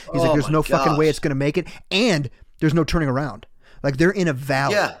Divide. He's like, there's no fucking way it's going to make it. And there's no turning around. Like they're in a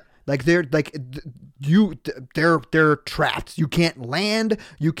valley. Yeah. Like they're trapped. You can't land.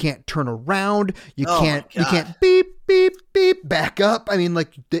 You can't turn around. You can't beep, beep, beep, back up. I mean,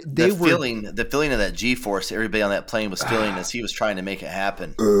 like the feeling of that G-force everybody on that plane was feeling as he was trying to make it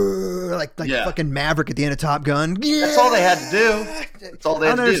happen. Like fucking Maverick at the end of Top Gun. Yeah. That's all they had to do. That's all they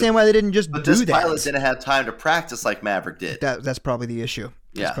had to do. I don't understand why they didn't just do that. This pilot didn't have time to practice like Maverick did. That's probably the issue.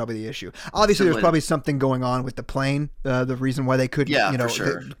 That's probably the issue. Obviously, there's probably something going on with the plane. The reason why they couldn't,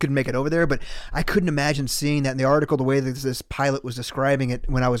 couldn't make it over there. But I couldn't imagine seeing that in the article. The way that this pilot was describing it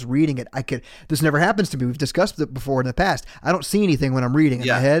when I was reading it, this never happens to me. We've discussed it before in the past. I don't see anything when I'm reading in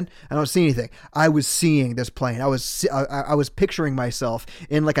my head. I don't see anything. I was seeing this plane. I was picturing myself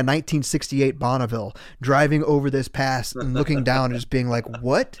in like a 1968 Bonneville driving over this pass and looking down and just being like,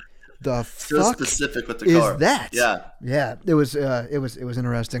 what the fuck specific with the car is that? Yeah. It was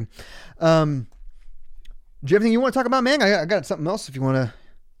interesting. Do you have anything you want to talk about, man? I got something else if you want to.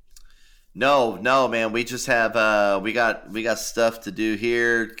 No, man. We just have we got stuff to do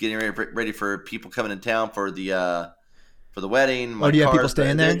here, getting ready for people coming in town for the wedding. Do you have people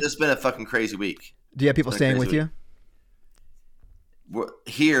staying there? It's been a fucking crazy week. Do you have people staying with you? We're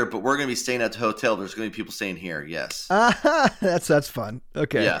here, but we're going to be staying at the hotel. There's going to be people staying here. Yes. That's fun.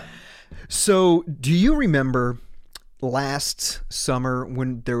 Okay. Yeah. So, do you remember last summer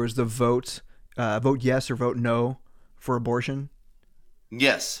when there was the vote yes or vote no for abortion?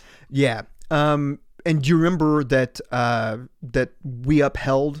 Yes. Yeah. And do you remember that we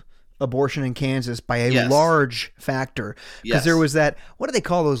upheld abortion in Kansas by a large factor? Because there was that, what do they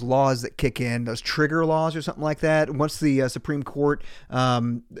call those laws that kick in? Those trigger laws or something like that? Once the Supreme Court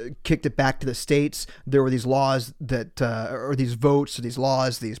kicked it back to the states, there were these laws that, or these votes, or these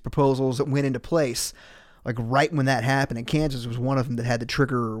laws, these proposals that went into place. Like right when that happened, and Kansas was one of them that had the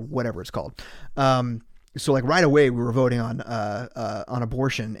trigger, or whatever it's called. So like right away we were voting on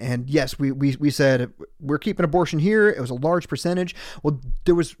abortion, and yes, we said we're keeping abortion here. It was a large percentage. Well,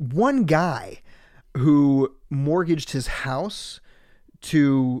 there was one guy who mortgaged his house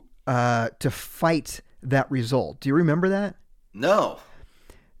to fight that result. Do you remember that? No.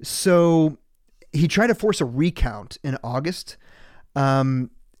 So he tried to force a recount in August.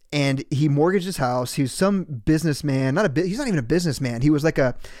 And he mortgaged his house. He was some businessman, he's not even a businessman. He was like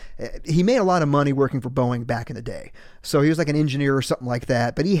he made a lot of money working for Boeing back in the day. So he was like an engineer or something like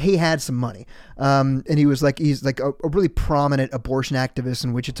that, but he had some money. And he's like a really prominent abortion activist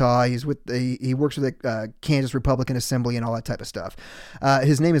in Wichita. He works with the Kansas Republican Assembly and all that type of stuff.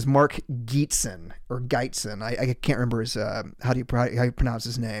 His name is Mark Gietzen or Geitzen. I can't remember his, how you pronounce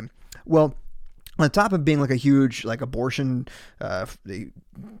his name. Well, on top of being like a huge like abortion,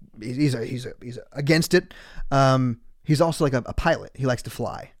 he's against it. He's also like a pilot. He likes to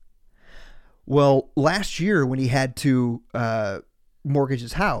fly. Well, last year when he had to mortgage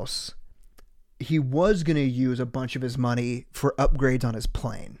his house, he was going to use a bunch of his money for upgrades on his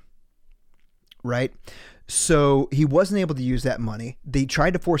plane. Right? So he wasn't able to use that money. They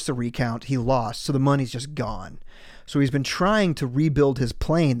tried to force the recount. He lost. So the money's just gone. So he's been trying to rebuild his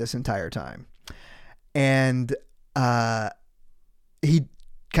plane this entire time. And he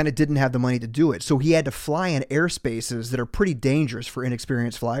kind of didn't have the money to do it. So he had to fly in airspaces that are pretty dangerous for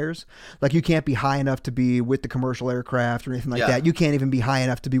inexperienced flyers. Like you can't be high enough to be with the commercial aircraft or anything like that. You can't even be high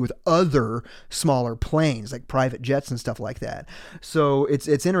enough to be with other smaller planes, like private jets and stuff like that. So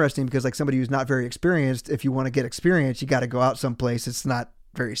it's interesting because like somebody who's not very experienced, if you want to get experience, you got to go out someplace it's not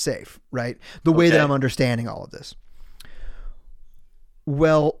very safe, right? The way that I'm understanding all of this.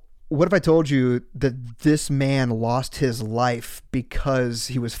 Well, what if I told you that this man lost his life because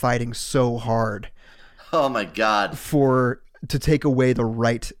he was fighting so hard? Oh my God! To take away the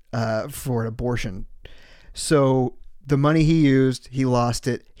right for an abortion. So the money he used, he lost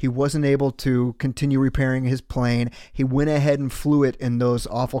it. He wasn't able to continue repairing his plane. He went ahead and flew it in those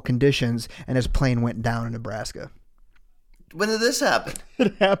awful conditions, and his plane went down in Nebraska. When did this happen?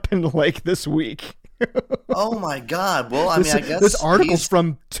 It happened like this week. Oh my God! Well, I mean, I guess this article's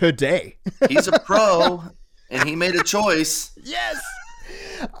from today. He's a pro, and he made a choice. Yes,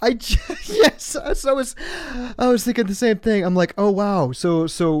 yes. So I was thinking the same thing. I'm like, oh wow.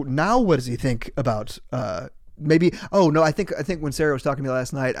 So now what does he think about? Maybe. Oh no, I think when Sarah was talking to me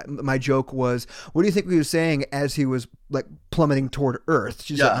last night, my joke was, "What do you think he was saying as he was like plummeting toward Earth?"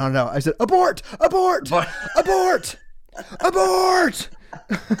 She said, "I don't know." I said, "Abort! Abort! Abort! Abort!"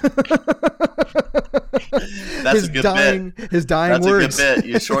 That's a good bit. His dying words. That's a good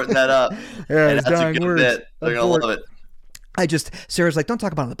bit. You shorten that up. Yeah, and his that's dying a good words. bit. They're gonna love it. Sarah's like, don't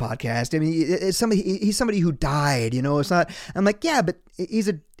talk about it on the podcast. I mean, it's he's somebody who died, you know, it's not, I'm like, yeah, but he's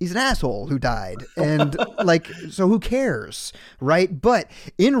an asshole who died. And like, so who cares? Right. But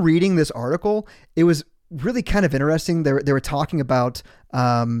in reading this article, it was really kind of interesting. They were talking about,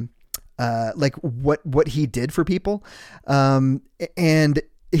 like what he did for people. And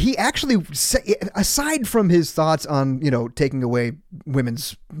he actually, aside from his thoughts on, you know, taking away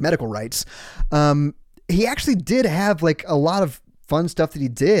women's medical rights, he actually did have like a lot of fun stuff that he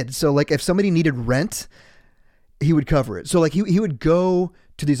did. So like if somebody needed rent, he would cover it. So like he would go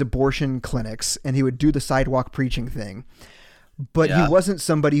to these abortion clinics and he would do the sidewalk preaching thing, but he wasn't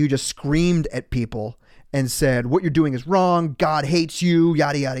somebody who just screamed at people and said, what you're doing is wrong. God hates you,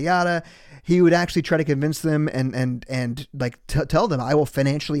 yada, yada, yada. He would actually try to convince them and like tell them, I will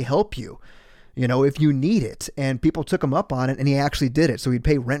financially help you, you know, if you need it. And people took him up on it, and he actually did it. So he'd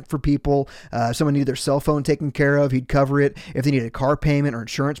pay rent for people. Someone needed their cell phone taken care of, he'd cover it. If they needed a car payment or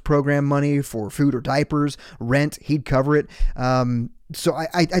insurance program money for food or diapers, rent, he'd cover it. So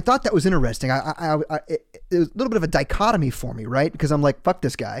I thought that was interesting. It was a little bit of a dichotomy for me, right? Because I'm like, fuck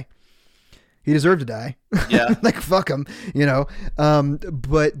this guy. He deserved to die. Yeah. Like, fuck him, you know?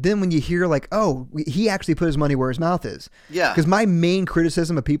 But then when you hear like, oh, he actually put his money where his mouth is. Yeah. Because my main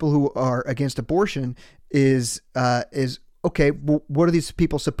criticism of people who are against abortion is okay, well, what are these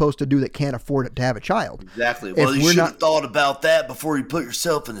people supposed to do that can't afford it to have a child? Exactly. Well, you should have thought about that before you put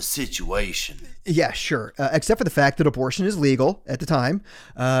yourself in a situation. Yeah, sure. Except for the fact that abortion is legal at the time,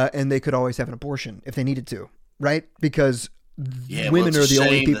 and they could always have an abortion if they needed to, right? Because women are the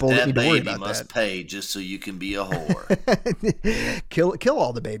only people that need to worry about that. Must pay just so you can be a whore. kill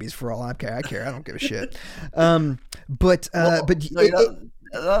all the babies for all I care. I don't give a shit. Not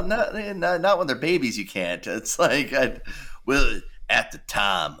when they're babies. You can't. It's like, at the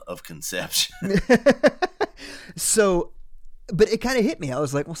time of conception. So, but it kind of hit me. I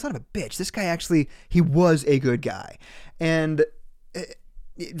was like, well, son of a bitch. This guy actually, he was a good guy, and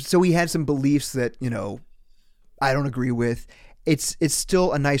so he had some beliefs that, you know, I don't agree with. It's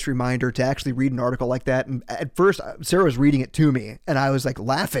still a nice reminder to actually read an article like that. And at first, Sarah was reading it to me, and I was like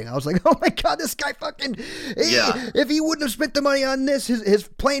laughing. I was like, "Oh my God, this guy fucking! If he wouldn't have spent the money on this, his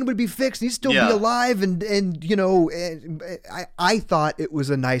plane would be fixed. He'd still be alive." And you know, I thought it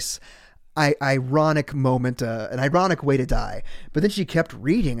was a nice, ironic moment, an ironic way to die. But then she kept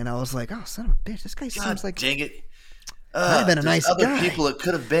reading, and I was like, "Oh, son of a bitch, this guy seems like dang it." Might have been a nice other guy. People it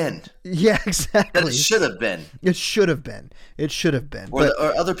could have been. Yeah, exactly. That it should have been. It should have been. It should have been. Or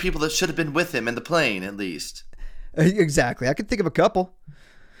other people that should have been with him in the plane, at least. Exactly. I could think of a couple.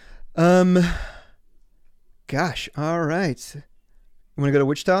 Gosh. All right. You want to go to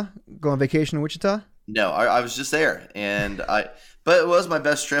Wichita? Go on vacation in Wichita? No, I was just there, but it was my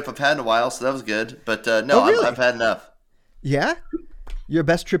best trip I've had in a while, so that was good. But no, really? I've had enough. Yeah? Your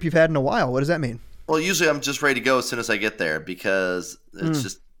best trip you've had in a while. What does that mean? Well, usually I'm just ready to go as soon as I get there because it's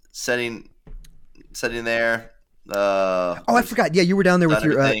just sitting there. I forgot. Yeah, you were down there with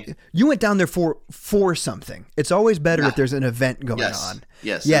your. You went down there for something. It's always better if there's an event going on.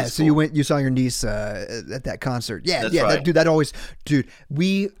 Yes. Yeah. So cool. You saw your niece at that concert. Yeah. That's right.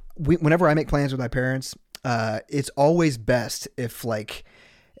 We whenever I make plans with my parents, it's always best if like.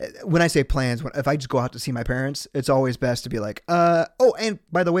 when I say plans, if I just go out to see my parents, it's always best to be like, oh, and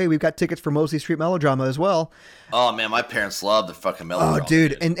by the way, we've got tickets for Mosley Street Melodrama as well. Oh man, my parents love the fucking melodrama. Oh,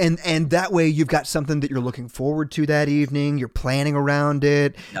 dude. And that way you've got something that you're looking forward to that evening. You're planning around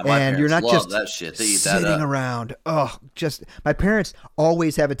it, Yeah, my and you're not parents just love that shit. They eat that sitting up. around. Oh, just my parents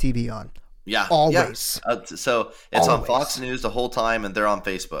always have a TV on. Yeah, Always. Yeah. So it's on Always. Fox News the whole time, and they're on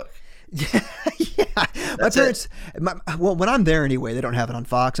Facebook. Yeah, my That's parents. Well, when I'm there anyway, they don't have it on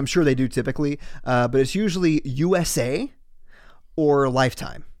Fox. I'm sure they do typically, but it's usually USA or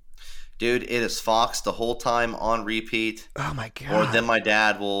Lifetime. Dude, it is Fox the whole time on repeat. Oh my god! Or then my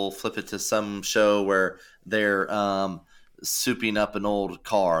dad will flip it to some show where they're souping up an old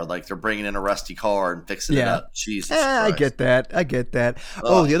car, like they're bringing in a rusty car and fixing it up. Jesus Christ. I get that.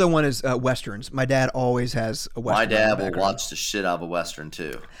 Oh, the other one is westerns. My dad always has a western. My in the dad will background. watch the shit out of a western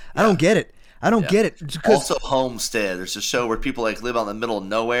too. I don't get it. Get it. Also, Homestead. There's a show where people like live out in the middle of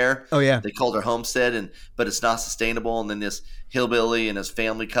nowhere. Oh yeah. They call their homestead, but it's not sustainable. And then this hillbilly and his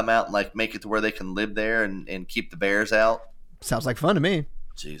family come out and like make it to where they can live there and keep the bears out. Sounds like fun to me.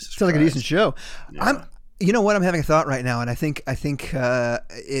 Jesus, Sounds like a decent show. Yeah. You know what? I'm having a thought right now, and I think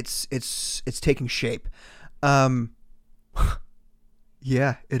it's taking shape. Yeah,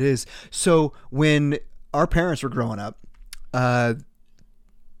 it is. So when our parents were growing up,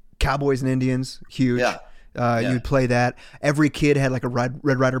 Cowboys and Indians, huge. Yeah. You'd play that. Every kid had like a Red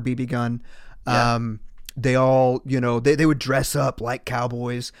Ryder BB gun. They all, they would dress up like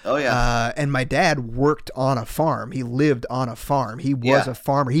cowboys. Oh, yeah. And my dad worked on a farm. He lived on a farm. He was a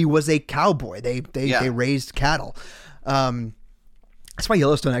farmer. He was a cowboy. They raised cattle. That's why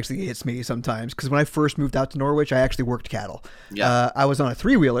Yellowstone actually hits me sometimes, because when I first moved out to Norwich, I actually worked cattle. Yeah. I was on a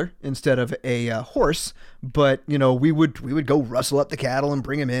 3-wheeler instead of a horse, but we would go rustle up the cattle and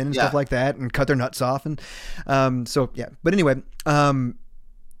bring them in and stuff like that, and cut their nuts off, and But anyway,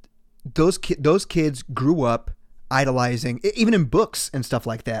 those kids grew up idolizing, even in books and stuff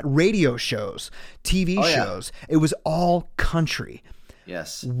like that, radio shows, TV shows. It was all country.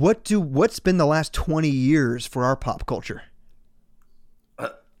 Yes. What's been the last 20 years for our pop culture?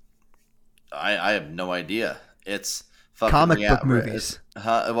 I have no idea. It's fucking Comic book movies.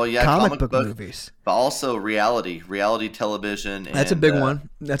 Well, yeah, comic book movies, but also reality television. That's a big one.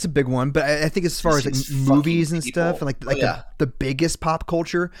 That's a big one. But I think as far as like movies and stuff, and like the biggest pop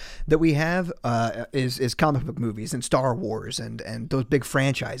culture that we have is comic book movies and Star Wars and those big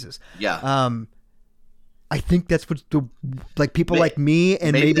franchises. Yeah. I think that's what people like me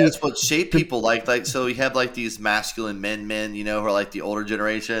and maybe that's what shaped people like so you have like these masculine men, who are like the older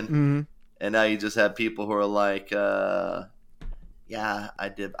generation. Mm-hmm. And now you just have people who are like, my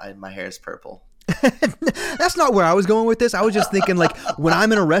hair is purple. That's not where I was going with this. I was just thinking, like, when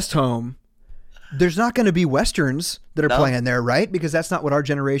I'm in a rest home, there's not going to be westerns that are playing there, right? Because that's not what our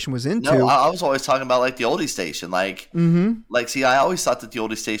generation was into. No, I was always talking about like the oldie station, like, see, I always thought that the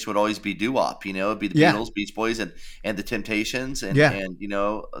oldie station would always be doo-wop, it'd be the Beatles, Beach Boys, and the Temptations, and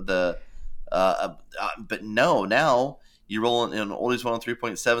but no, now. You roll in oldies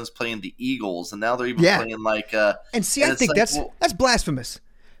 103.7's playing the Eagles, and now they're even playing like. And see, I think that's blasphemous.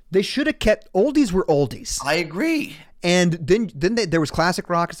 They should have kept oldies were oldies. I agree. And then there was classic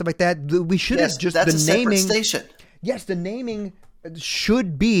rock and stuff like that. We should have just that's the a naming. Separate station. Yes, the naming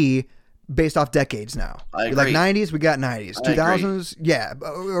should be based off decades now. I agree. Like 90s, we got 90s. 2000s, yeah.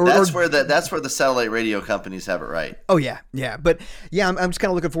 That's where the satellite radio companies have it right. Oh yeah. But yeah, I'm just kind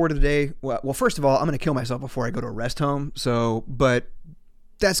of looking forward to the day. Well, first of all, I'm going to kill myself before I go to a rest home. So, but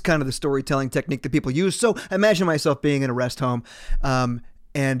that's kind of the storytelling technique that people use. So imagine myself being in a rest home,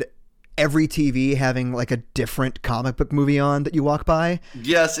 and every TV having like a different comic book movie on that you walk by.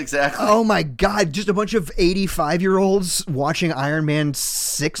 Yes, exactly. Oh my God! Just a bunch of 85-year-olds watching Iron Man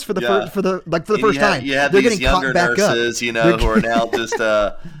 6 for the first time. You have They're these getting caught younger back nurses, up. who are now just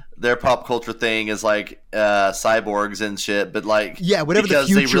their pop culture thing is like cyborgs and shit. But like, whatever the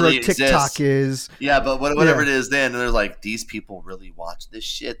future of TikTok is. Yeah, but whatever it is, then and they're like, these people really watch this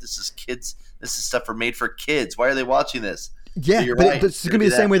shit. This is kids. This is stuff made for kids. Why are they watching this? Yeah, so but it's going to be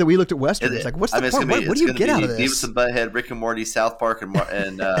the same way that we looked at Westerns. It's like, what's the point? What do you get out of this? Beavis and Butthead, Rick and Morty, South Park, and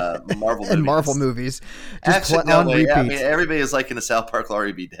Marvel movies. And Marvel movies. Actually, no way. I mean, everybody is like in a South Park will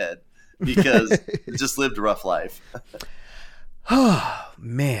already be dead because it just lived a rough life. Oh,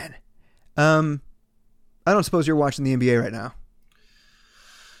 man. I don't suppose you're watching the NBA right now.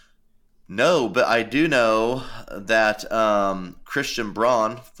 No, but I do know that Christian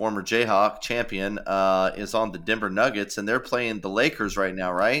Braun, former Jayhawk champion, is on the Denver Nuggets, and they're playing the Lakers right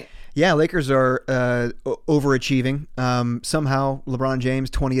now, right? Yeah, Lakers are overachieving. Somehow, LeBron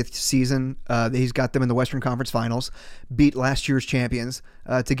James, 20th season, he's got them in the Western Conference Finals, beat last year's champions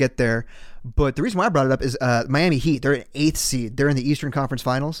to get there. But the reason why I brought it up is Miami Heat. They're an 8th seed. They're in the Eastern Conference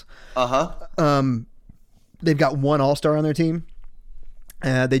Finals. They've got one All-Star on their team.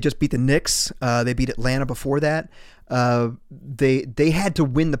 They just beat the Knicks. They beat Atlanta before that. They had to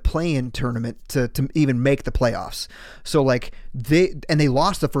win the play-in tournament to even make the playoffs. So like they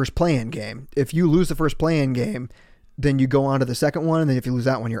lost the first play-in game. If you lose the first play-in game, then you go on to the second one, and then if you lose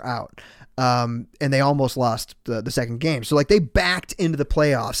that one, you're out. And they almost lost the second game. So like they backed into the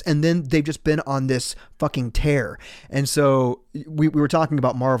playoffs, and then they've just been on this fucking tear. And so we were talking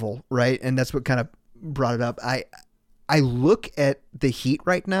about Marvel, right? And that's what kind of brought it up. I look at the Heat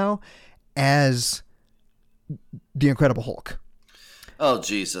right now as the Incredible Hulk. Oh,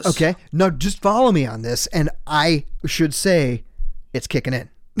 Jesus. Okay. No, just follow me on this. And I should say it's kicking in.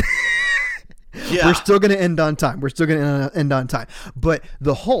 Yeah. We're still going to end on time. But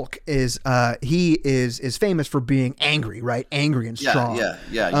the Hulk is, he is famous for being angry, right? Angry and strong. Yeah.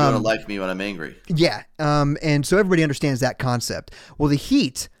 You want to like me when I'm angry. Yeah. And so everybody understands that concept. Well, the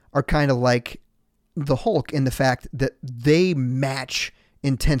Heat are kind of like the Hulk in the fact that they match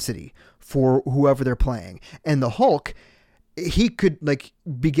intensity for whoever they're playing. And the Hulk, he could like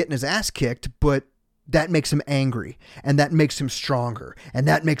be getting his ass kicked, but that makes him angry, and that makes him stronger, and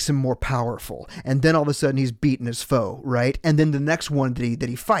that makes him more powerful. And then all of a sudden he's beating his foe, right? And then the next one that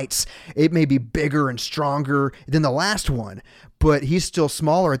he fights, it may be bigger and stronger than the last one, but he's still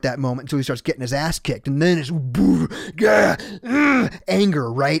smaller at that moment until he starts getting his ass kicked. And then it's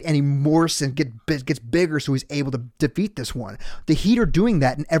anger, right? And he morphs and gets bigger, so he's able to defeat this one. The Heat are doing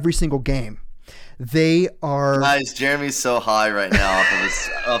that in every single game. They are... Guys, Jeremy's so high right now off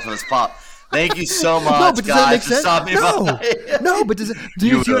of his pop. Thank you so much, no, but does guys. That make sense? Stop me No, but do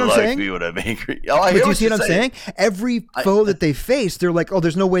you see what I'm saying? Me when I'm angry. But do you see what I'm saying? Every foe that they face, they're like, oh,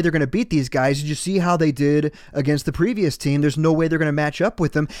 there's no way they're going to beat these guys. Did you see how they did against the previous team? There's no way they're going to match up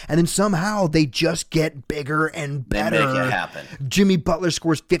with them. And then somehow they just get bigger and better. They make it happen. Jimmy Butler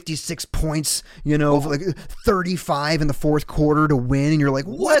scores 56 points, like 35 in the fourth quarter to win. And you're like,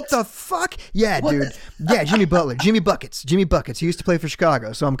 what the fuck? Yeah, dude. Yeah, Jimmy Butler. Jimmy Buckets. He used to play for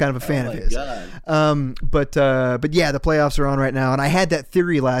Chicago, so I'm kind of a fan of his. God. But yeah, the playoffs are on right now, and I had that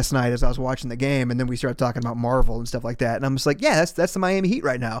theory last night as I was watching the game, and then we started talking about Marvel and stuff like that, and I'm just like, yeah, that's the Miami Heat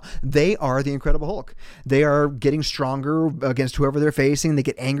right now. They are the Incredible Hulk. They are getting stronger against whoever they're facing. They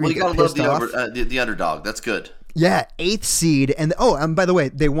get angry. Well, you gotta love the underdog. That's good. Yeah, 8th seed, and by the way,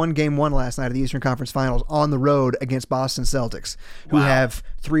 they won Game 1 last night of the Eastern Conference Finals on the road against Boston Celtics, who have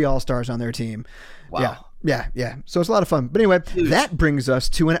 3 All-Stars on their team. Wow. Yeah. So it's a lot of fun. But anyway, that brings us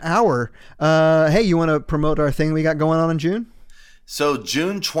to an hour. Hey, you want to promote our thing we got going on in June? So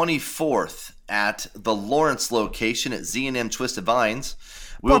June 24th at the Lawrence location at Z&M Twisted Vines,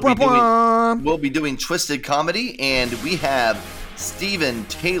 we'll be doing Twisted Comedy, and we have Steven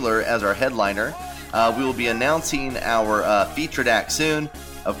Taylor as our headliner. We will be announcing our featured act soon.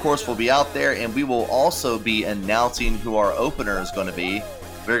 Of course, we'll be out there, and we will also be announcing who our opener is going to be.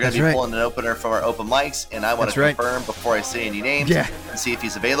 We're going to be pulling an opener from our open mics, and I want to confirm before I say any names and see if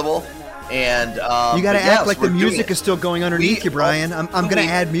he's available. And you got to act like the music is still going underneath you, Brian. I'm going to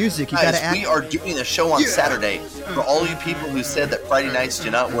add music. You got to act. We are doing a show on Saturday. For all you people who said that Friday nights do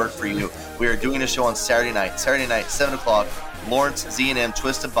not work for you, we are doing a show on Saturday night. Saturday night, 7 o'clock, Lawrence Z&M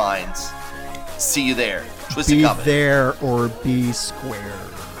Twisted Vines. See you there. Twisted Be Comedy. there or be square.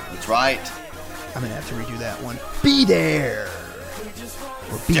 That's right. I'm going to have to redo that one. Be there.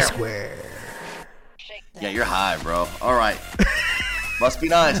 Or be square. Yeah, you're high, bro. All right. Must be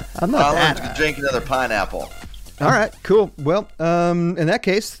nice. I'm not that high. Drink another pineapple. All right, cool. Well, in that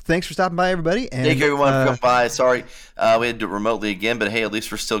case, thanks for stopping by, everybody. And, thank you, everyone, for coming by. Sorry we had to do it remotely again, but hey, at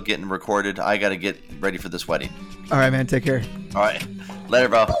least we're still getting recorded. I got to get ready for this wedding. All right, man. Take care. All right. Later,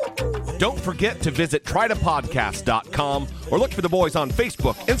 bro. Don't forget to visit trytopodcast.com or look for the boys on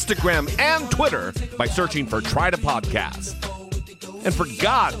Facebook, Instagram, and Twitter by searching for Try to Podcast. And for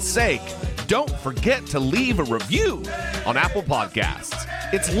God's sake, don't forget to leave a review on Apple Podcasts.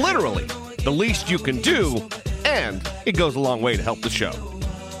 It's literally the least you can do, and it goes a long way to help the show.